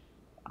meal.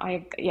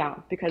 Yeah,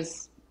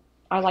 because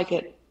I like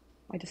it.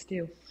 I just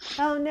do.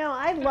 Oh no,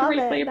 I love Great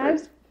it.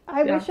 flavors.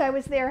 I Yeah, wish I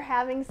was there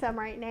having some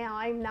right now.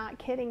 I'm not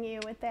kidding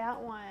you with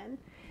that one.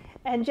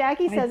 And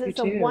Jackie I says do it's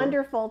a too.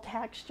 wonderful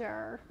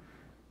texture.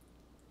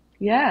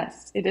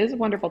 Yes, it is a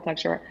wonderful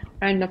texture.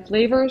 And the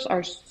flavors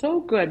are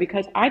so good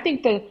because I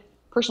think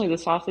personally, the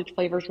sausage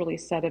flavors really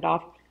set it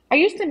off. I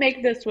used to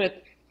make this with,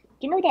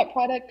 do you remember that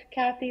product,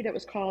 Kathy, that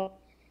was called,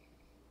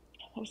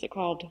 what was it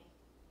called?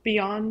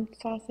 Beyond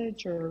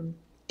Sausage or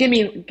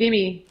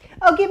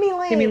Oh, give me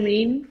Gimme lean.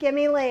 Lean? Give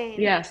me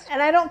lean. Yes,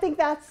 And I don't think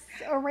that's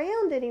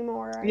around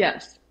anymore, right?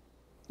 yes,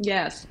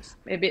 yes.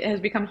 It has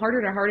become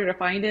harder to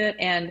find it.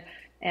 And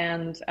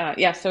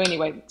yeah, so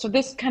anyway, so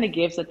this kind of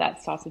gives it that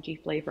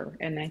sausagey flavor,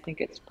 and I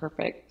think it's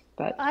perfect.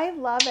 But I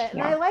love it.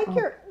 And I yeah. like Oh.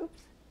 your,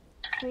 oops,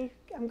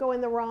 I'm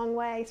going the wrong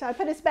way. So I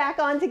put us back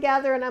on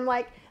together and I'm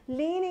like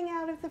leaning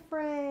out of the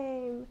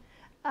frame.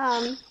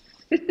 Um,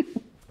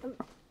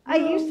 I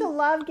used to No.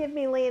 love Give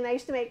Me Lean. I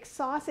used to make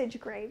sausage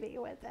gravy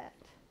with it.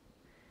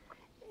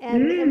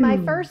 And in my Mm.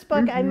 first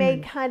book, I made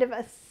Mm-hmm. kind of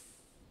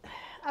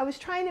I was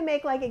trying to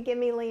make like a Give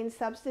Me Lean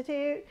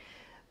substitute,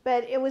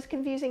 but it was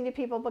confusing to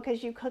people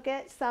because you cook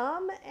it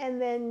some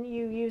and then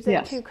you use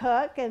it to Yes.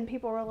 cook, and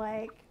people were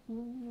like,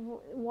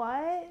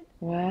 what?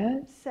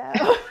 What?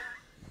 So,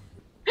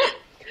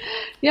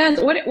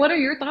 Yes. What are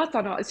your thoughts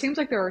on it? It seems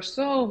like there are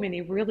so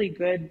many really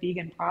good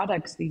vegan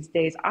products these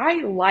days. I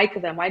like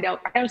them. I know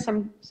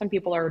some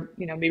people are,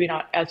 maybe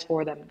not as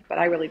for them, but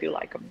I really do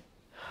like them.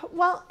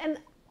 well, and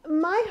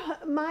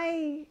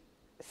my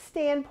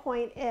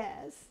standpoint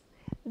is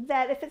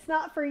that if it's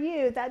not for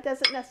you, that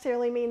doesn't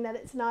necessarily mean that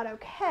it's not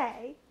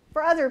okay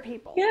for other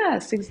people.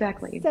 Yes,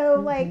 exactly. So,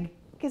 Mm-hmm. like,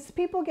 because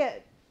people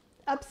get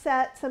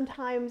upset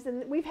sometimes,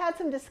 and we've had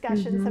some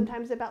discussions Mm-hmm.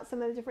 sometimes about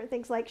some of the different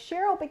things. Like,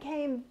 Cheryl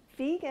became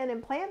vegan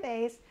and plant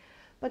based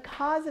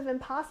because of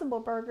Impossible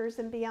Burgers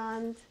and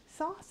Beyond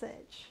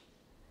Sausage.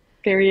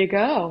 There you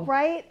go.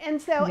 Right?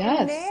 And so,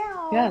 and Yes.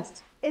 now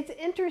Yes. it's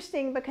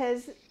interesting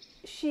because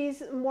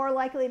she's more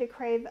likely to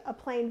crave a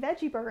plain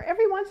veggie burger.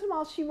 Every once in a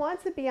while, she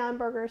wants a Beyond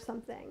Burger or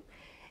something.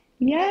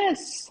 And,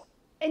 Yes.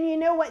 and you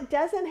know what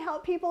doesn't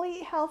help people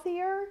eat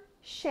healthier?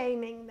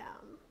 Shaming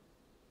them.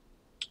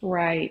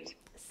 Right.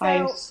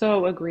 I So,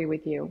 so agree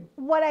with you.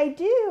 what I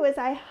do is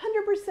I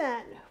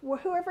 100%,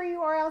 whoever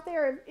you are out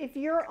there, if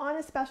you're on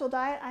a special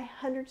diet, I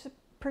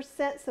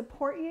 100%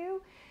 support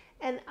you.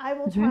 And I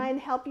will try Hmm. and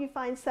help you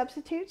find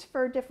substitutes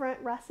for different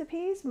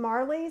recipes,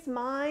 Marley's,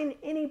 mine,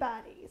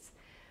 anybody's.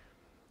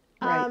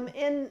 Right.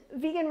 In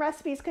Vegan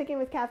Recipes Cooking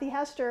with Kathy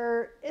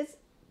Hester, it's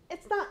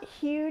not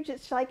huge.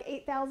 It's like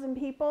 8,000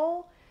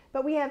 people,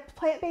 but we have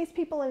plant-based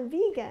people and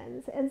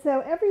vegans. And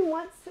so every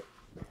once,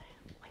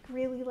 like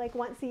really like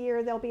once a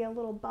year, there'll be a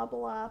little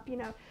bubble up. You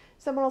know,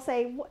 someone will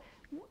say,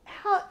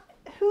 "How?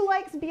 Who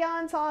likes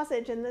Beyond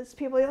Sausage?" And those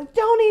people are like,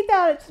 "Don't eat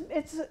that.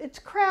 It's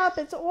crap.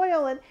 It's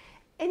oil." And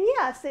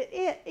yes,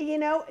 it you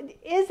know,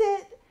 is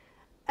it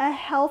a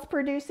health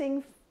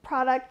producing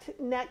product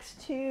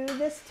next to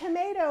this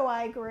tomato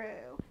I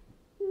grew?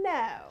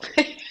 No.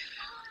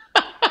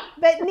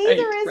 But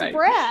neither Right. is Right.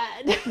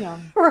 bread,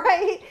 Yeah.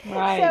 right?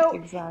 Right. So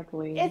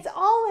Exactly. it's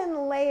all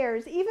in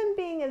layers. Even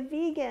being a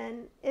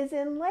vegan is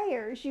in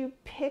layers. You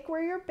pick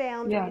where your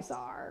boundaries Yes.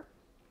 are.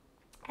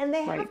 And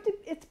they Right. have to,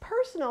 it's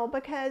personal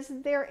because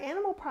they're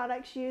animal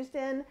products used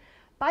in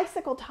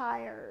bicycle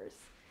tires,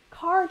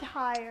 car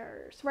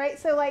tires, right?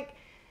 So, like,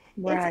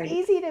 it's Right.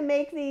 easy to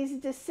make these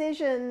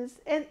decisions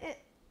and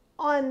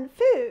on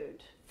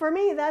food. For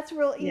me, that's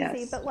real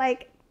easy. Yes. But,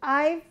 like,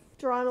 I've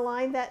drawn a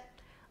line that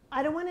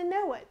I don't want to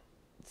know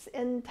what's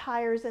in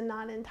tires and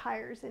not in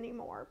tires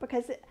anymore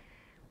because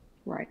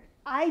Right.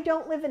 I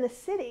don't live in a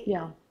city.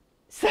 Yeah.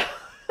 So,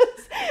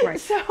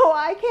 Right. so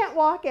I can't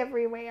walk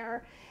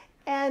everywhere.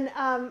 And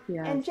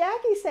Yes.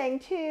 Jackie's saying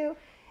too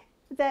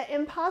that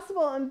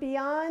Impossible and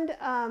Beyond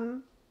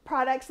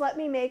products let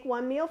me make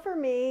one meal for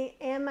me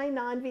and my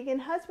non-vegan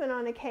husband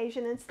on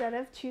occasion instead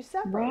of two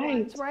separate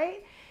ones, Right.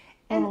 right?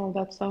 And Oh,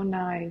 that's so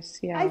nice.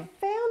 I Yeah.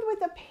 found with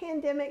the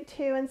pandemic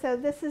too, and so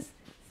this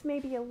may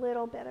be a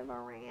little bit of a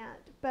rant,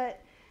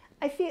 but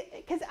I feel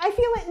because I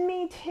feel it in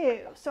me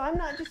too. So I'm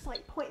not just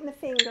like pointing the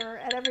finger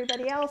at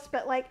everybody else,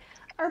 but like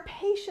our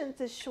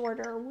patience is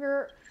shorter.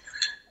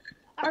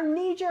 Our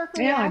knee-jerk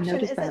Yeah, I've reaction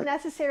noticed isn't that.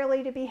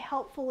 necessarily to be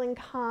helpful and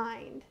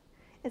kind.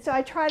 And so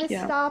I try to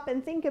Yeah. stop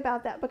and think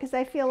about that because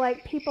I feel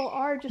like people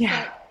are just Yeah.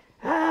 like,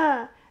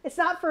 it's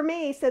not for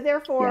me, so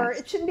therefore Yes.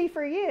 it shouldn't be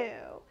for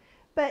you.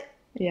 But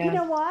you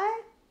know Yes.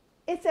 what?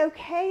 It's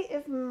okay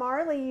if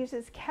Marley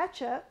uses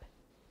ketchup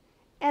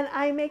and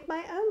I make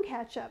my own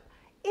ketchup.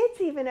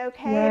 It's even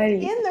okay if Right.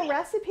 in the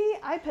recipe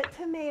I put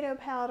tomato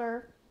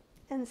powder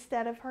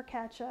instead of her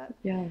ketchup.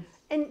 Yes.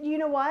 And you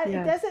know what?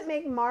 It Yes. doesn't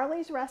make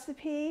Marley's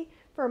recipe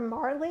for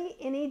Marley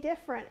any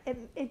different.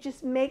 It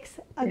just makes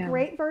a Yeah.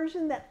 great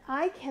version that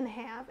I can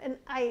have, and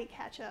I eat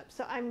ketchup,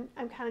 so I'm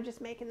kind of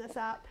just making this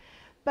up.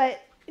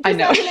 But I just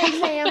know. as an Yeah.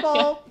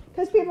 example,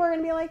 because people are going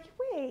to be like,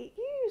 wait,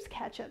 you use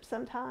ketchup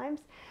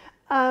sometimes.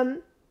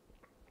 Um,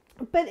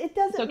 but it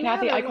So doesn't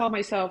Kathy, matter. I call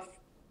myself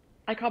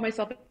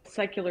a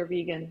secular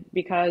vegan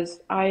because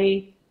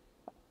I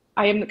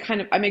am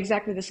I'm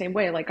exactly the same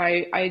way. Like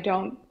I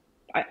don't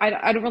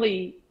I don't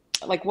really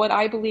like what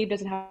I believe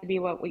doesn't have to be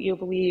what you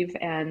believe,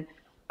 and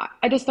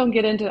I just don't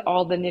get into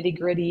all the nitty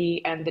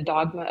gritty and the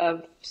dogma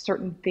of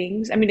certain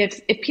things. I mean,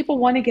 if people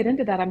want to get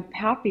into that, I'm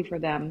happy for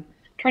them.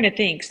 I'm trying to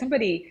think.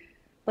 Somebody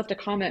left a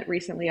comment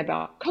recently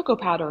about cocoa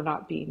powder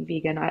not being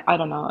vegan. I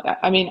don't know.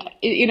 I mean,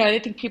 you know, I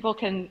think people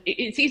can.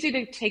 It's easy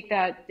to take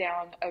that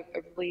down a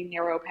really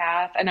narrow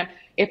path, and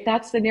if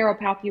that's the narrow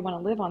path you want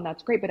to live on,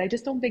 that's great. But I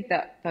just don't think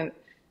that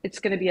it's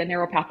going to be a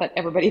narrow path that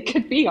everybody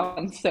could be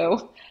on.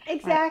 So,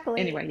 Exactly.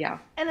 anyway, yeah,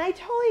 And I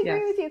totally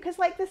agree yes, with you because,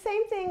 like, the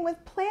same thing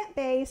with plant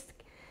based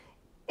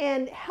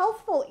and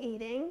healthful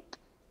eating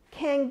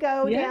can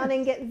go down yes,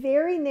 and get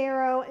very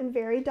narrow and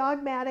very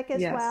dogmatic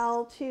as yes,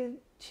 well to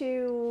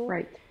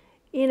right,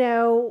 you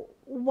know,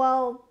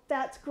 well,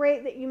 that's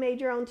great that you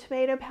made your own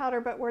tomato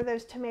powder, but were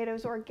those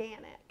tomatoes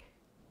organic?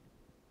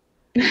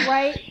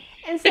 Right?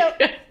 And so,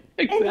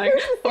 and exactly,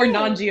 here's the or thing,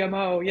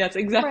 non-GMO. Yes,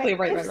 exactly, right?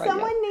 right, If right, right.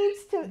 Yes, someone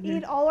needs to hmm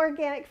eat all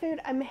organic food,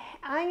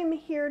 I am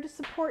here to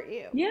support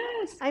you.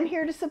 yes. I'm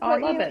here to Oh, I support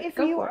love you it. if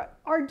Go you for it.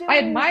 are I doing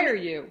admire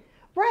you.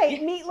 right,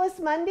 Yeah. meatless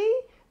Monday.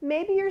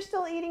 Maybe you're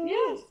still eating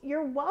Yes. meat.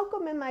 You're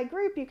welcome in my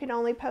group. You can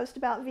only post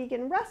about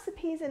vegan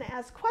recipes and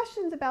ask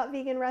questions about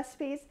vegan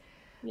recipes.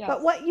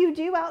 But Yes. what you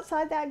do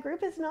outside that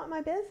group is not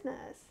my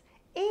business.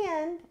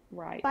 And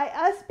Right. by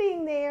us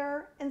being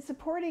there and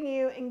supporting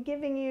you and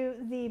giving you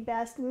the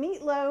best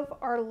meatloaf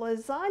or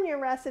lasagna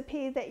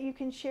recipe that you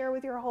can share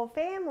with your whole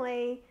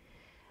family,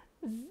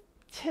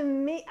 to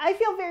me, I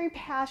feel very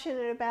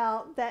passionate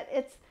about that.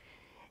 It's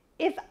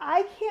if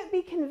I can't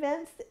be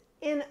convinced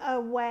in a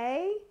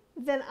way,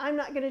 then I'm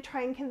not going to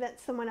try and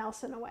convince someone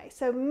else in a way.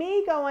 So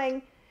me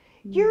going,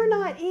 you're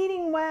Hmm. not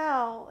eating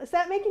well. Is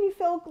that making you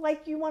feel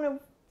like you want to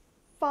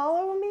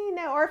follow me?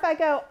 No. Or if I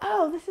go,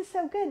 oh, this is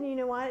so good, and you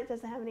know what? It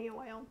doesn't have any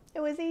oil.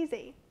 It was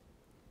easy.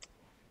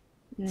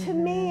 To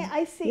me, Mm-hmm.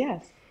 I see,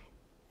 Yes.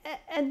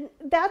 and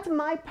that's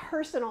my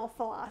personal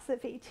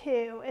philosophy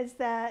too, is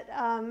that,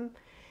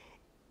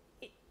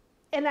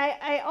 and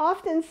I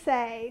often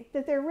say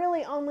that they're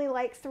really only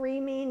like three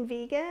mean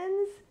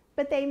vegans,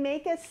 but they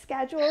make a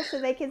schedule so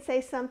they can say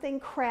something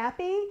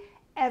crappy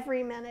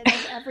every minute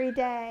of every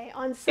day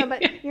on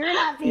somebody. You're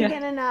not Yeah.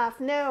 vegan enough.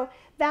 No,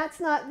 that's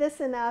not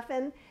this enough.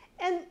 And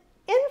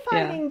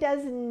Yeah. infighting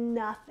does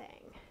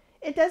nothing.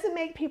 It doesn't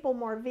make people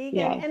more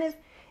vegan. Yes. And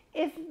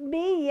if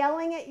me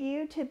yelling at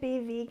you to be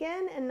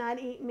vegan and not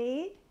eat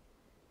meat,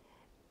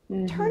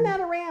 turn Mm-hmm. that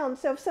around.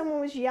 So if someone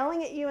was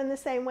yelling at you in the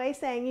same way,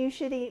 saying you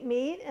should eat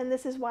meat and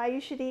this is why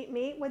you should eat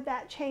meat, would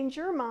that change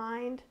your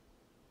mind?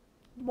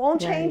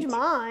 Won't change Right.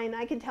 mine.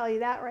 I can tell you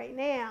that right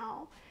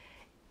now.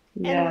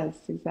 And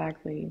Yes,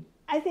 exactly.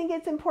 I think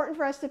it's important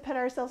for us to put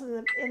ourselves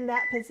in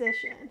that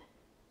position.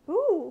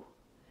 Ooh,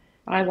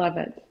 I love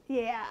it.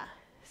 yeah.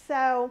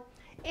 So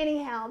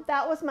anyhow,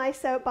 that was my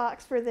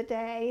soapbox for the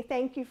day.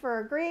 Thank you for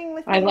agreeing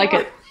with I me, like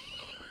Marley. it.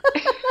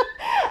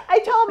 I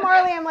told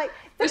Marley, I'm like,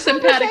 the You're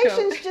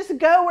simpatico. conversations just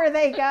go where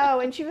they go.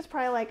 And she was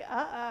probably like,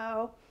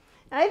 uh-oh.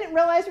 And I didn't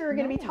realize we were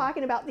going to be No.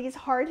 talking about this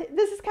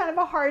is kind of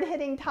a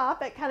hard-hitting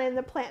topic, kind of in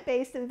the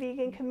plant-based and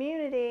vegan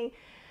community.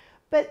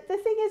 But the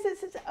thing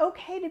is, it's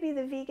okay to be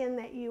the vegan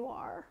that you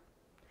are.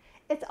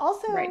 It's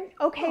also Right.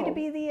 okay to Oh,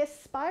 be the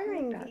I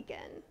like aspiring that.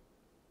 vegan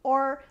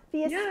or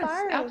the Yes,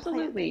 aspiring absolutely.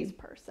 plant-based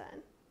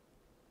person.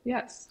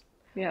 Yes.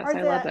 Yes, Or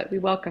I love the it. We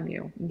welcome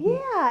you. Hmm.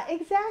 Yeah,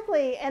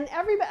 exactly. And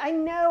everybody, I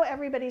know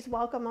everybody's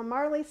welcome on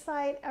Marley's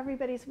site.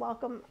 Everybody's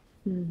welcome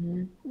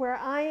Hmm. where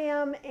I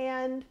am,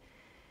 and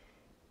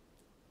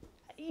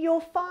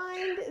you'll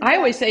find I that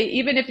always say,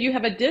 even if you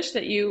have a dish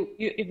that you've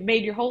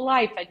made your whole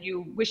life and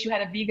you wish you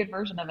had a vegan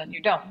version of it and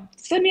you don't,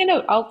 send me a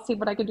note. I'll see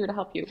what I can do to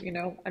help you.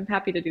 I'm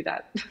happy to do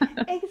that.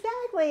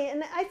 exactly,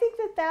 and I think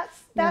that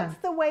Yeah. that's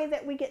the way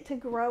that we get to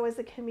grow as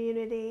a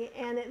community,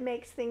 and it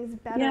makes things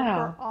better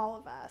for Yeah, all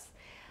of us.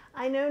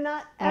 I know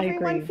not I everyone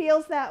agree.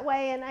 feels that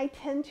way, and I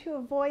tend to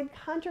avoid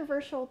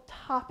controversial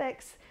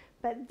topics,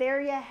 but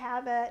there you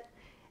have it.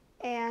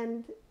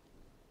 And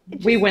it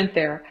We just went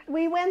there.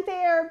 we went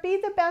there. Be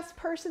the best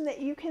person that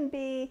you can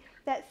be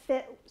that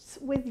fits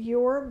with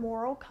your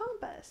moral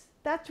compass.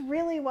 That's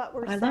really what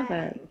we're I love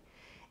it. saying.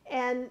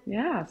 And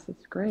Yes,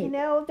 it's great.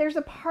 there's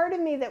a part of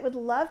me that would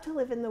love to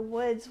live in the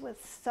woods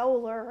with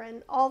solar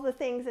and all the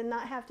things and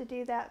not have to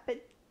do that.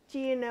 But do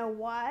you know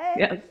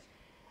what? Yes.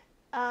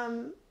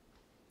 Um,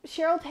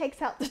 Cheryl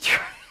takes out the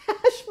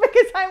trash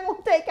because I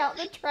won't take out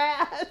the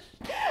trash.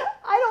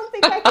 I don't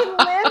think I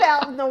can live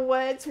out in the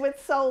woods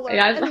with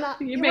solar and Yeah, not,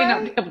 you may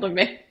not be right? able to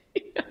make.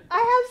 I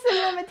have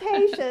some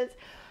limitations.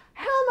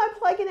 How am I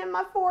plugging in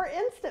my four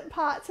instant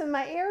pots in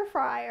my air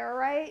fryer,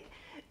 right?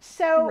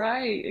 So,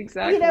 Right,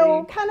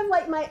 exactly. kind of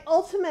like my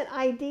ultimate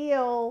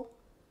ideal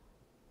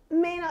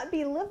may not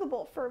be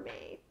livable for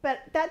me, but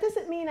that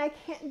doesn't mean I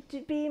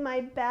can't be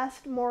my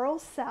best moral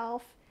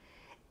self.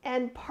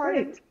 And part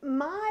of Right.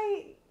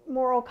 my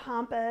moral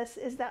compass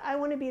is that I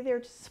want to be there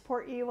to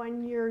support you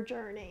on your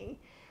journey.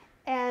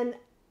 And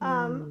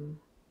Mm,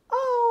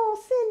 oh,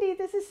 Cindy,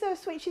 this is so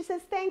sweet. She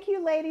says, "Thank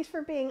you, ladies,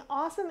 for being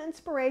awesome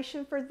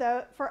inspiration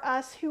for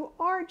us who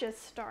are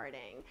just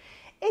starting."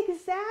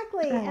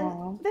 Exactly. And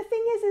aw, the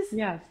thing is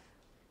yes.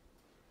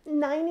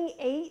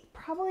 98,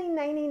 probably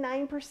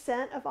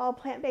 99% of all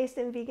plant-based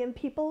and vegan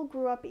people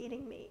grew up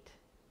eating meat.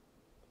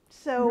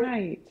 So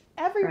Right.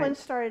 everyone Right.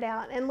 started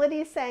out. And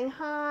Lydia's saying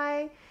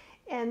hi,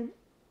 and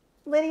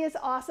Lydia's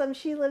awesome.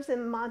 She lives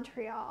in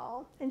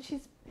Montreal, and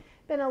she's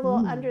been a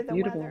little under the Beautiful.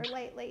 weather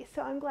lately.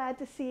 So I'm glad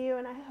to see you,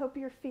 and I hope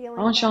you're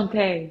feeling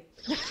better. Enchanté.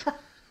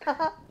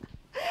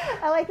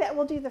 I like that.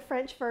 We'll do the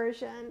French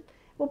version.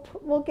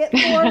 We'll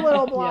get four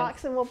little Yes.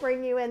 blocks, and we'll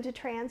bring you in to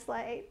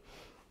translate.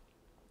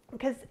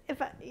 Because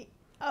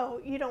oh,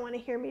 you don't want to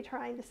hear me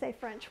trying to say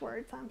French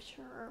words, I'm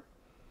sure.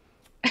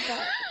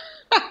 But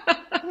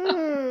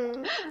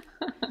hmm,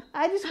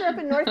 I just grew up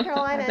in North I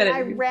Carolina, bet and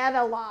I it. read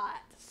a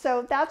lot,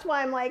 so that's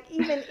why I'm like,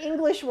 even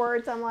English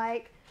words, I'm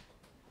like,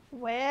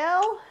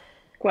 well,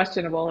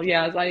 Questionable.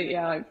 Yes,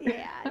 yeah,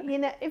 yeah,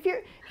 if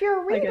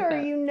you're a I get reader,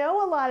 that. you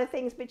know a lot of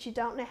things, but you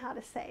don't know how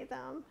to say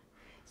them.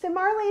 So,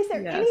 Marley, is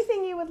there Yes.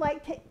 anything you would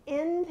like to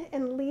end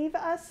and leave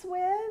us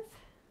with?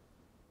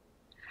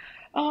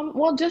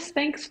 Well, just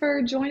thanks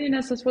for joining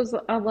us. This was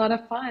a lot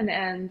of fun,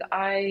 and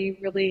I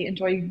really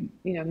enjoyed,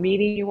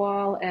 meeting you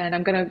all. And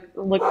I'm gonna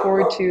look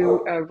forward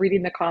to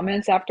reading the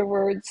comments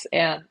afterwards.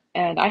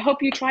 And I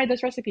hope you try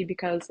this recipe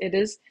because it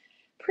is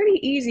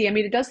pretty easy. I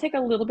mean, it does take a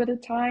little bit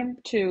of time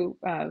to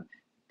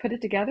put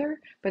it together,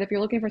 but if you're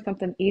looking for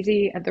something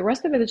easy, and the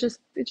rest of it is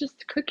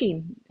just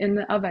cooking in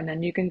the oven,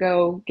 and you can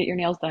go get your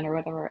nails done or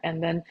whatever,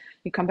 and then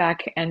you come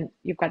back and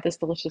you've got this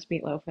delicious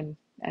meatloaf. And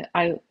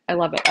I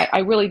love it. I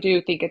really do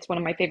think it's one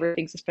of my favorite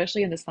things,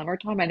 especially in the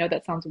summertime. I know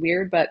that sounds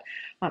weird, but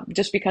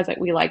just because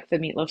we like the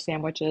meatloaf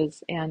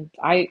sandwiches, and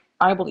I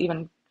will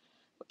even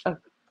uh,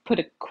 put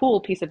a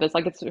cool piece of it,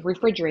 like it's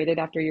refrigerated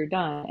after you're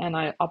done, and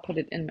I'll put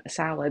it in a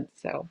salad.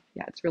 So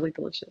yeah, it's really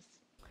delicious.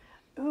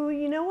 Ooh,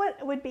 you know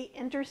what would be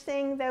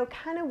interesting though,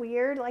 kind of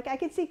weird? Like I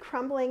could see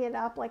crumbling it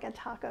up like a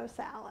taco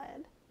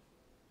salad.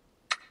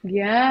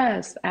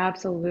 Yes,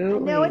 I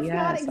know absolutely. it's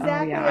not Yes.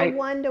 Oh yeah. exactly a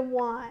one to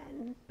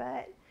one,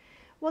 but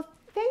well,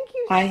 thank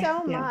you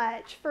so Yeah.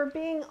 much for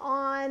being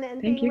on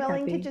and Thank being you,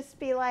 willing to Kathy. just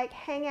be like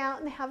hang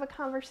out and have a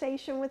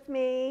conversation with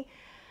me.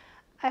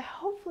 I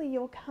hopefully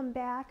you'll come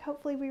back.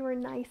 Hopefully we were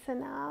nice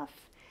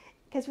enough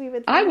because we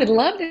would I would love.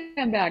 love to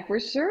come back for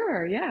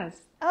sure.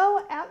 Yes.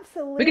 Oh,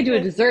 We could do a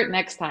absolutely. dessert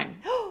next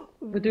time.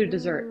 We'll do a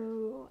dessert.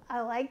 Ooh,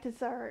 I like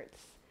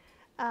desserts.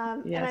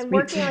 And Yes, I'm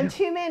me working on too.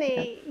 too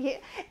Yes. many. Yeah.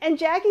 And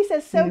Jackie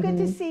says, so good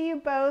to Hmm. see you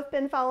both.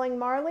 Been following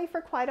Marley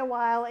for quite a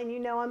while, and you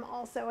know I'm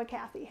also a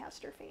Kathy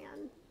Hester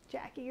fan.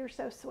 Jackie, you're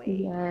so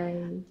sweet.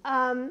 Yay.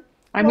 Um,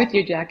 I'm with well,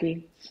 you,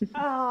 Jackie.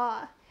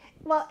 uh,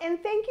 well,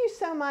 and thank you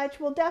so much.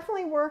 We'll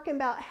definitely work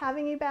about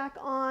having you back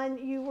on.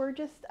 You were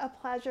just a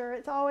pleasure.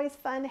 It's always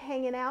fun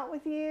hanging out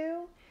with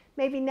you.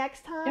 Maybe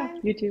next Yeah,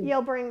 time you too.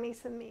 you'll bring me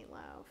some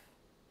meatloaf.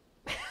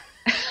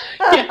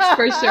 Yes,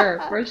 for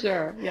sure. For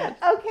sure. Yes.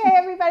 Okay,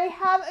 everybody,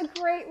 have a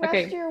great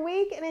rest of Okay. your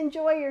week and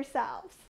enjoy yourselves.